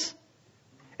says.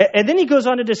 And then he goes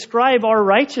on to describe our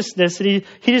righteousness, and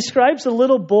he describes a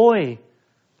little boy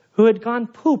who had gone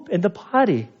poop in the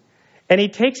potty. And he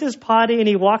takes his potty, and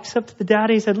he walks up to the dad,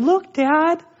 and he said, look,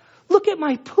 Dad, look at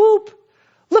my poop.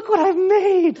 Look what I've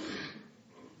made.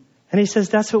 And he says,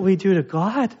 that's what we do to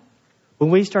God.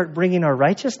 When we start bringing our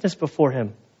righteousness before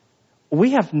him,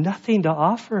 we have nothing to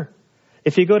offer.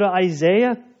 If you go to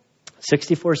Isaiah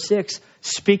 64:6,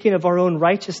 speaking of our own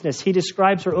righteousness, he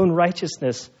describes our own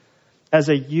righteousness as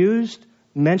a used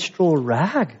menstrual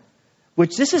rag,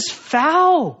 which this is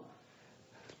foul.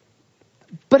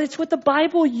 But it's what the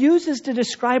Bible uses to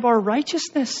describe our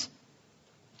righteousness.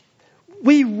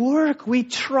 We work, we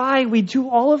try, we do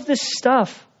all of this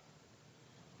stuff.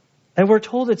 And we're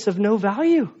told it's of no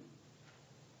value.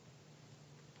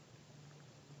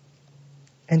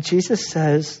 And Jesus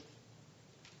says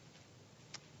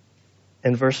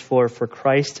in verse 4, for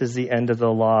Christ is the end of the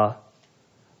law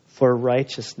for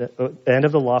righteousness, the end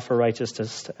of the law for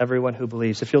righteousness to everyone who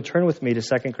believes. If you'll turn with me to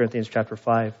 2 Corinthians chapter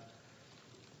 5.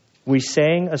 We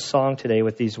sang a song today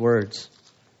with these words.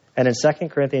 And in 2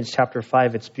 Corinthians chapter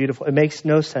 5, it's beautiful. It makes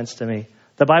no sense to me.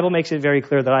 The Bible makes it very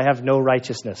clear that I have no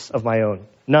righteousness of my own.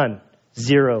 None.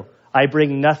 Zero. I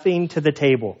bring nothing to the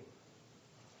table.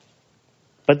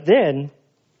 But then,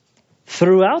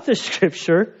 throughout the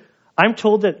scripture, I'm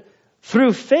told that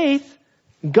through faith,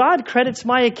 God credits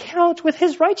my account with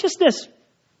his righteousness.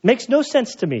 Makes no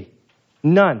sense to me.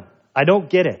 None. I don't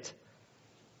get it.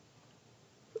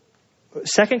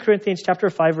 2 Corinthians chapter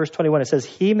 5, verse 21, it says,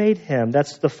 he made him,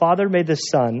 that's the Father made the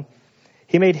Son,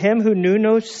 he made him who knew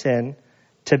no sin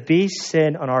to be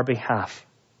sin on our behalf,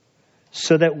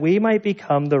 so that we might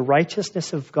become the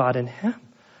righteousness of God in him.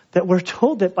 That we're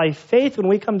told that by faith, when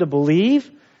we come to believe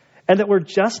and that we're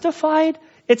justified,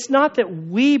 it's not that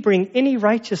we bring any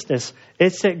righteousness.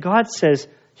 It's that God says,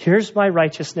 here's my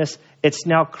righteousness. It's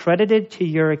now credited to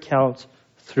your account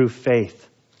through faith.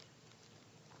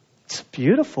 It's a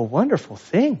beautiful, wonderful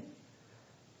thing.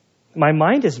 My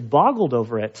mind is boggled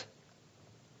over it.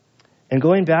 And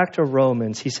going back to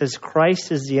Romans, he says,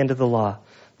 Christ is the end of the law.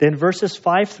 Then verses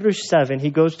 5 through 7, he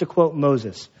goes to quote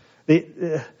Moses.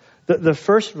 The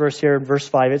first verse here in verse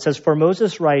 5, it says, for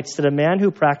Moses writes that a man who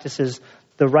practices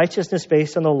the righteousness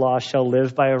based on the law shall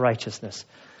live by a righteousness.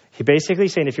 He basically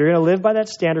saying, if you're going to live by that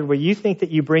standard where you think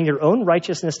that you bring your own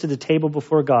righteousness to the table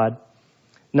before God,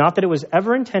 not that it was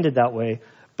ever intended that way,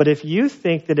 but if you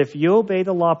think that if you obey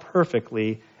the law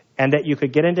perfectly and that you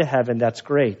could get into heaven, that's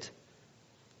great.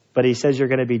 But he says you're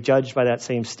going to be judged by that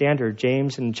same standard.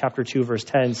 James in chapter 2, verse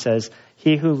 10 says,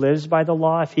 he who lives by the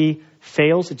law, if he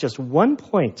fails at just one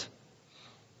point,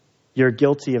 you're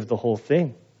guilty of the whole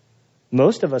thing.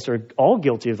 Most of us are all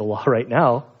guilty of the law right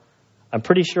now. I'm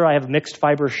pretty sure I have a mixed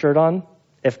fiber shirt on.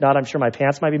 If not, I'm sure my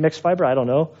pants might be mixed fiber. I don't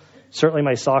know. Certainly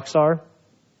my socks are.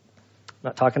 I'm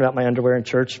not talking about my underwear in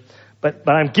church. But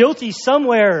I'm guilty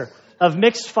somewhere of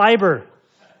mixed fiber.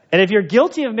 And if you're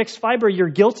guilty of mixed fiber, you're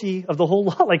guilty of the whole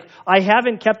law. Like, I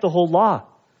haven't kept the whole law.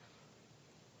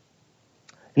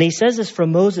 And he says this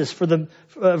from Moses for the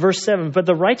verse 7, but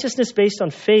the righteousness based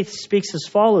on faith speaks as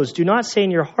follows. Do not say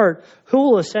in your heart, who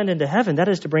will ascend into heaven? That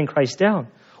is to bring Christ down.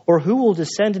 Or who will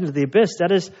descend into the abyss?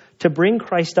 That is to bring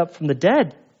Christ up from the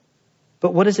dead.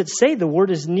 But what does it say? The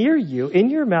word is near you, in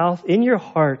your mouth, in your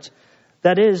heart.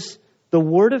 That is the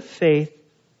word of faith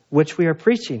which we are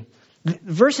preaching.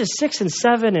 Verses 6 and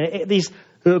 7, and these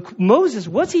Moses,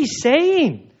 what's he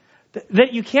saying?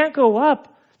 That you can't go up.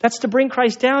 That's to bring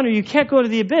Christ down, or you can't go to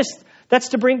the abyss. That's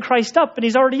to bring Christ up, and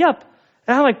he's already up.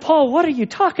 And I'm like, Paul, what are you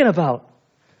talking about?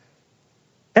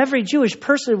 Every Jewish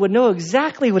person would know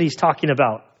exactly what he's talking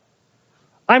about.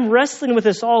 I'm wrestling with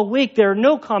this all week. There are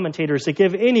no commentators that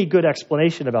give any good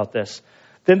explanation about this.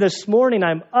 Then this morning,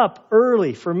 I'm up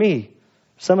early for me.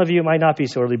 Some of you might not be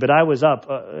so early, but I was up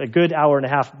a good hour and a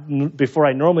half before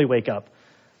I normally wake up.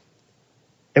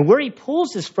 And where he pulls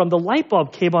this from, the light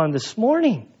bulb came on this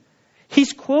morning.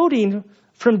 He's quoting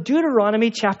from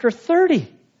Deuteronomy chapter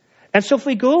 30. And so if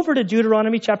we go over to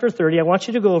Deuteronomy chapter 30, I want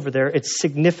you to go over there. It's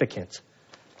significant.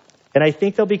 And I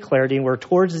think there'll be clarity, and we're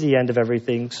towards the end of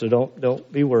everything, so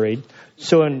don't be worried.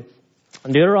 So in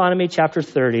Deuteronomy chapter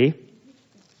 30,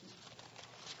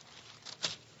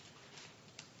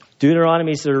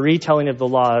 Deuteronomy is a retelling of the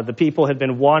law. The people have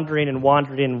been wandering and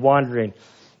wandering and wandering.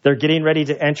 They're getting ready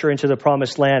to enter into the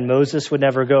promised land. Moses would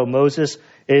never go. Moses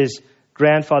is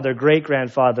grandfather,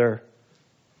 great-grandfather.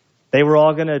 They were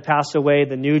all going to pass away.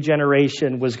 The new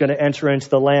generation was going to enter into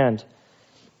the land.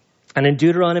 And in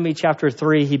Deuteronomy chapter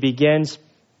 3, he begins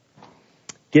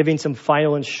giving some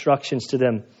final instructions to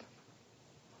them.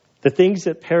 The things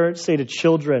that parents say to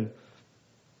children,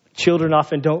 children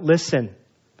often don't listen.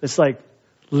 It's like,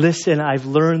 listen, I've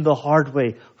learned the hard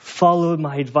way. Follow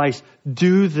my advice.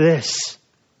 Do this.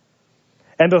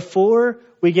 And before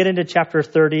we get into chapter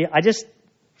 30, I just,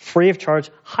 free of charge,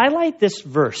 highlight this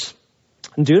verse.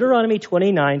 Deuteronomy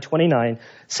 29:29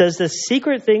 says, the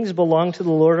secret things belong to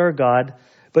the Lord our God,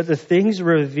 but the things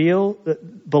revealed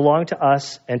belong to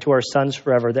us and to our sons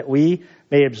forever, that we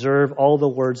may observe all the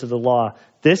words of the law.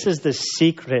 This is the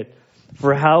secret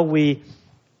for how we,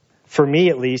 for me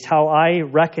at least, how I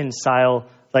reconcile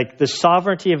like the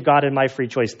sovereignty of God and my free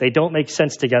choice. They don't make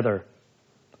sense together.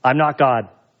 I'm not God.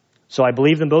 So I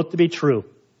believe them both to be true.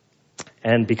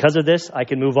 And because of this, I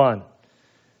can move on.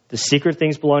 The secret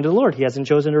things belong to the Lord. He hasn't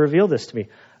chosen to reveal this to me.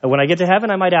 And when I get to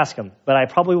heaven, I might ask him. But I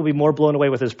probably will be more blown away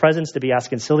with his presence to be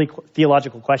asking silly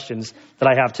theological questions that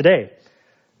I have today.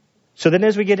 So then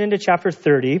as we get into chapter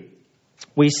 30,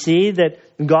 we see that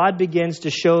God begins to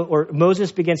show, or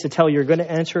Moses begins to tell, you're going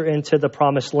to enter into the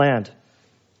promised land.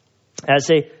 As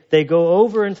they go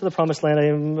over into the promised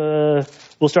land,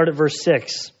 we'll start at verse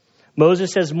 6.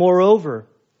 Moses says, moreover,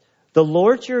 the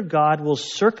Lord your God will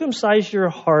circumcise your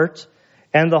heart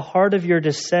and the heart of your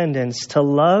descendants to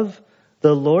love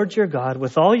the Lord your God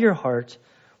with all your heart,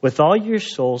 with all your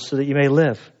soul, so that you may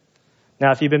live.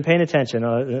 Now, if you've been paying attention,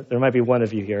 there might be one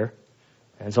of you here,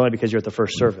 and it's only because you're at the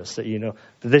first service that you know.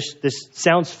 This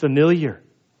sounds familiar.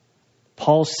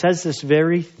 Paul says this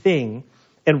very thing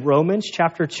in Romans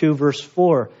chapter 2, verse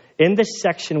 4, in this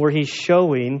section where he's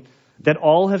showing that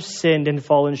all have sinned and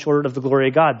fallen short of the glory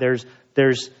of God.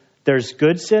 There's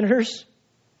good sinners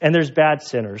and there's bad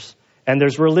sinners and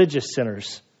there's religious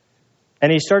sinners.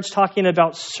 And he starts talking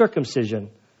about circumcision.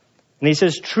 And he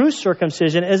says, true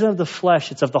circumcision isn't of the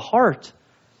flesh, it's of the heart.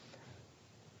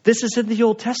 This is in the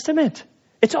Old Testament.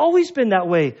 It's always been that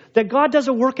way, that God does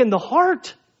a work in the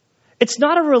heart. It's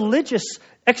not a religious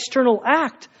external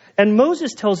act. And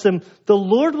Moses tells them, the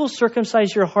Lord will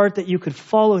circumcise your heart that you could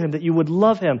follow him, that you would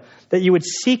love him, that you would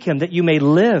seek him, that you may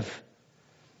live.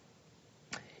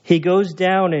 He goes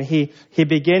down and he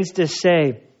begins to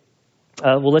say,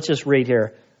 let's just read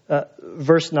here.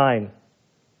 Verse 9.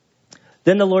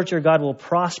 Then the Lord your God will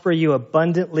prosper you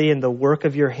abundantly in the work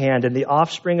of your hand, in the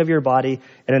offspring of your body,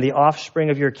 and in the offspring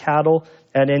of your cattle,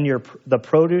 and in the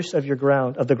produce of your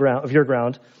ground.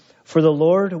 For the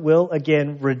Lord will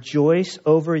again rejoice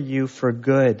over you for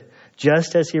good,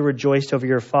 just as he rejoiced over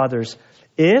your fathers,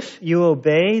 if you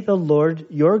obey the Lord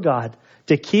your God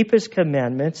to keep his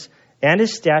commandments and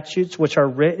his statutes, which are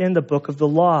written in the book of the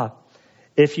law.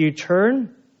 If you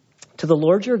turn to the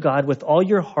Lord your God with all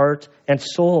your heart and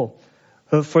soul.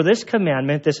 For this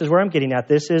commandment, this is where I'm getting at.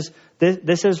 This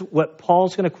is what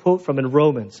Paul's going to quote from in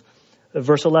Romans,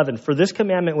 verse 11. For this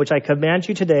commandment which I command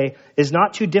you today is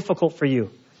not too difficult for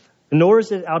you, nor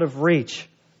is it out of reach.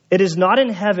 It is not in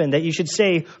heaven that you should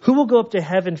say, who will go up to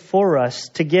heaven for us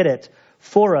to get it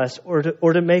for us, or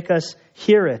to make us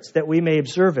hear it, that we may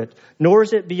observe it. Nor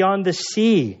is it beyond the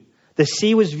sea. The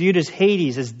sea was viewed as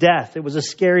Hades, as death. It was a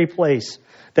scary place.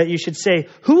 That you should say,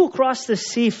 who will cross the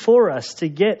sea for us to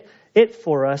get it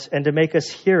for us and to make us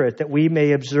hear it, that we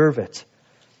may observe it.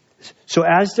 So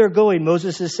as they're going,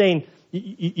 Moses is saying,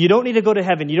 you don't need to go to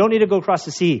heaven. You don't need to go across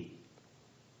the sea.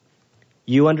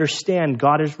 You understand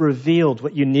God has revealed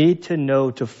what you need to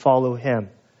know to follow him.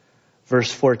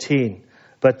 Verse 14.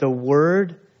 But the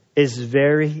word is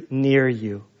very near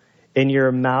you, in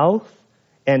your mouth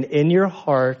and in your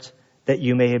heart, that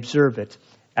you may observe it.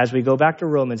 As we go back to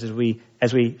Romans, as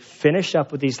we finish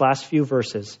up with these last few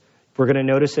verses, we're going to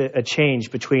notice a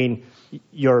change between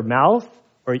your mouth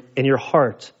and your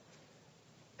heart.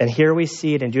 And here we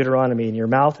see it in Deuteronomy, in your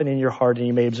mouth and in your heart, and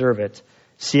you may observe it.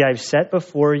 See, I've set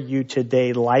before you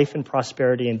today life and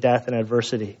prosperity and death and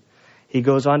adversity. He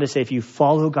goes on to say, if you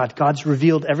follow God, God's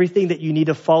revealed everything that you need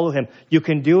to follow him. You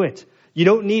can do it. You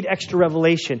don't need extra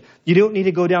revelation. You don't need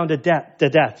to go down to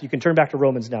death. You can turn back to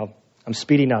Romans now. I'm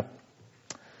speeding up.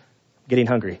 I'm getting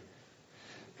hungry.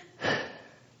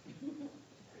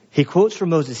 He quotes from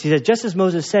Moses. He said, just as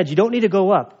Moses said, you don't need to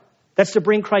go up. That's to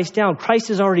bring Christ down. Christ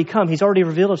has already come. He's already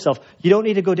revealed himself. You don't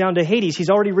need to go down to Hades. He's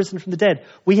already risen from the dead.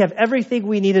 We have everything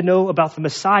we need to know about the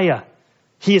Messiah.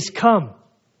 He has come.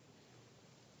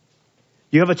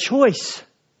 You have a choice.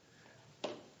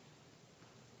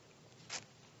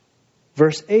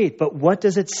 Verse 8, but what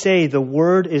does it say? The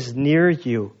word is near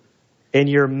you, in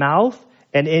your mouth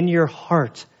and in your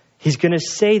heart. He's going to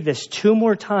say this 2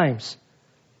 more times.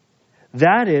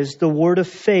 That is the word of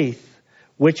faith,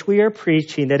 which we are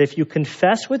preaching, that if you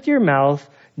confess with your mouth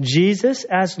Jesus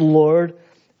as Lord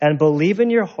and believe in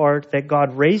your heart that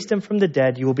God raised him from the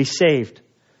dead, you will be saved.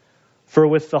 For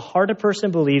with the heart a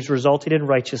person believes, resulting in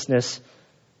righteousness,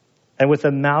 and with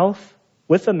the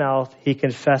mouth he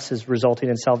confesses, resulting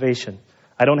in salvation.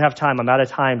 I don't have time. I'm out of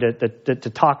time to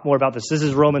talk more about this. This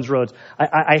is Romans roads.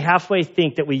 I halfway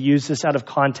think that we use this out of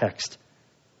context.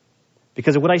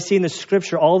 Because of what I see in the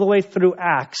scripture all the way through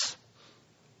Acts,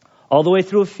 all the way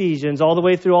through Ephesians, all the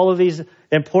way through all of these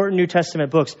important New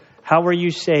Testament books. How are you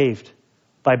saved?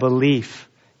 By belief.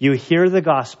 You hear the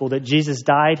gospel that Jesus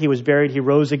died, he was buried, he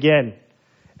rose again.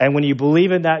 And when you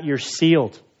believe in that, you're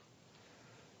sealed.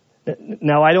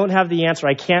 Now, I don't have the answer.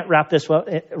 I can't wrap this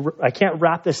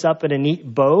up in a neat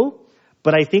bow,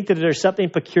 but I think that there's something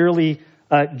peculiarly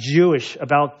Jewish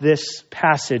about this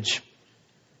passage,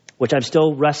 which I'm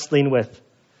still wrestling with.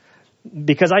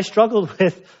 Because I struggled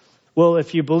with, well,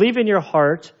 if you believe in your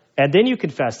heart and then you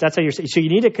confess, that's how you're saved. So you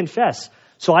need to confess.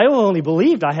 So I only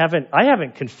believed. I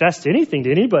haven't confessed anything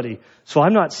to anybody. So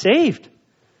I'm not saved.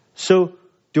 So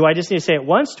do I just need to say it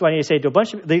once? Do I need to say it to a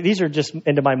bunch of... These are just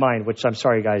into my mind, which I'm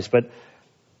sorry, guys. But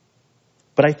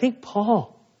I think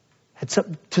Paul had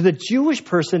to the Jewish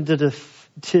person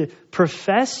to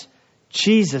profess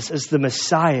Jesus as the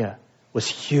Messiah was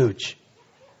huge.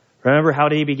 Remember, how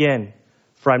did he begin?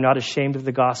 For I'm not ashamed of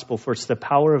the gospel, for it's the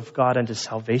power of God unto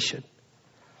salvation.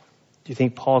 Do you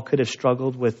think Paul could have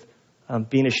struggled with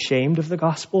being ashamed of the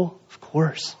gospel? Of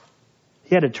course.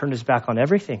 He had to turn his back on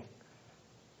everything.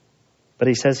 But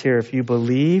he says here, if you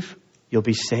believe, you'll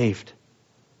be saved.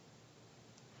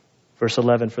 Verse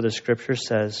 11, for the scripture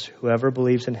says, whoever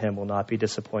believes in him will not be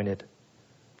disappointed.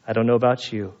 I don't know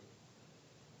about you,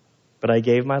 but I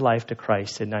gave my life to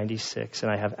Christ in 96,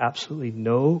 and I have absolutely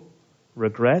no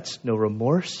regrets, no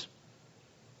remorse.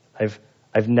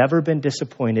 I've never been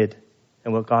disappointed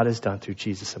in what God has done through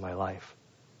Jesus in my life.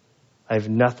 I have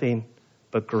nothing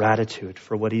but gratitude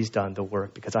for what he's done, the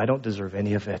work, because I don't deserve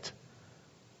any of it.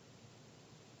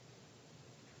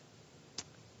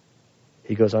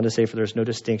 He goes on to say, for there's no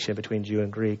distinction between Jew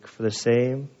and Greek, for the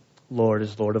same Lord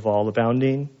is Lord of all,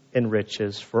 abounding in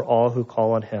riches for all who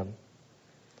call on him.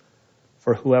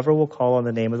 For whoever will call on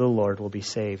the name of the Lord will be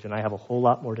saved. And I have a whole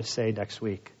lot more to say next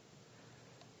week.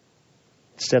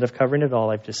 Instead of covering it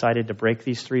all, I've decided to break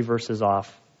these 3 verses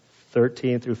off,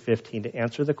 13 through 15, to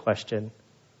answer the question,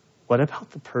 what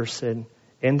about the person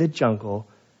in the jungle,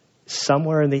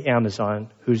 somewhere in the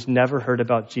Amazon, who's never heard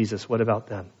about Jesus? What about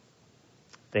them?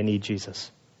 They need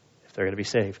Jesus if they're going to be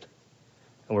saved.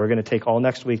 And we're going to take all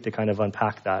next week to kind of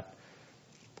unpack that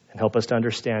and help us to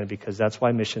understand, because that's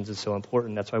why missions is so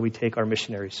important. That's why we take our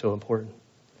missionaries so important.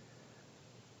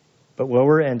 But where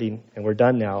we're ending, and we're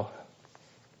done now,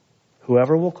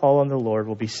 whoever will call on the Lord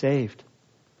will be saved.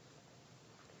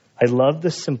 I love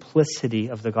the simplicity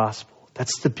of the gospel.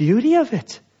 That's the beauty of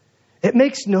it. It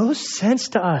makes no sense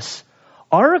to us.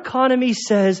 Our economy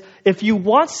says, if you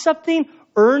want something,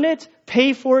 earn it,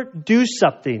 pay for it, do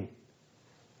something.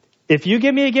 If you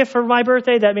give me a gift for my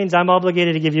birthday, that means I'm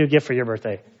obligated to give you a gift for your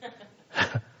birthday.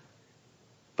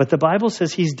 But the Bible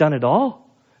says he's done it all.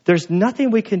 There's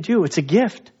nothing we can do. It's a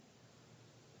gift.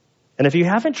 And if you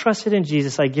haven't trusted in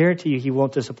Jesus, I guarantee you he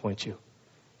won't disappoint you.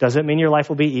 Doesn't mean your life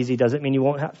will be easy. Doesn't mean you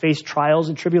won't face trials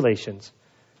and tribulations.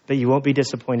 But you won't be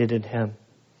disappointed in him.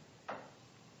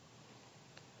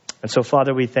 And so,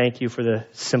 Father, we thank you for the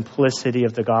simplicity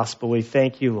of the gospel. We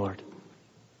thank you, Lord,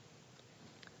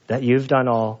 that you've done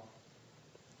all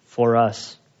for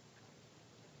us.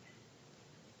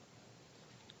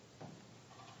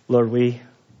 Lord, we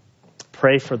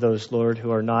pray for those, Lord,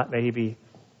 who are not maybe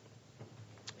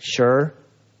sure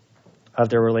of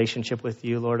their relationship with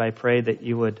you. Lord, I pray that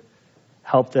you would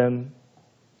help them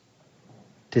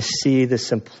to see the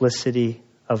simplicity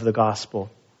of the gospel.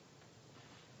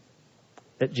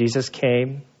 That Jesus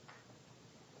came,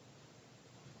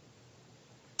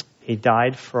 he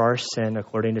died for our sin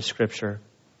according to Scripture,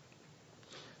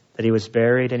 that he was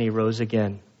buried and he rose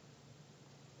again,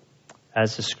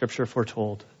 as the Scripture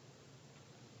foretold.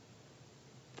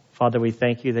 Father, we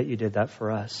thank you that you did that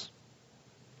for us.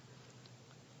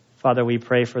 Father, we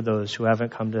pray for those who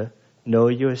haven't come to know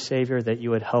you as Savior, that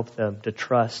you would help them to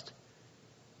trust,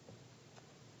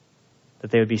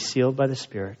 that they would be sealed by the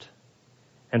Spirit.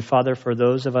 And Father, for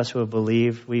those of us who have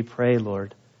believed, we pray,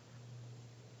 Lord,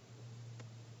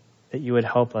 that you would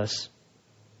help us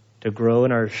to grow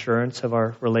in our assurance of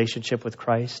our relationship with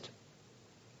Christ.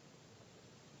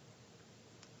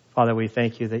 Father, we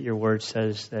thank you that your word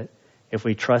says that if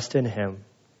we trust in him,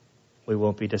 we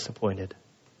won't be disappointed.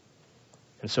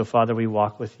 And so, Father, we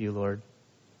walk with you, Lord.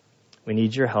 We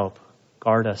need your help.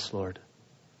 Guard us, Lord,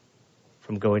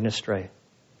 from going astray.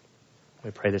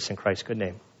 We pray this in Christ's good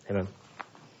name. Amen.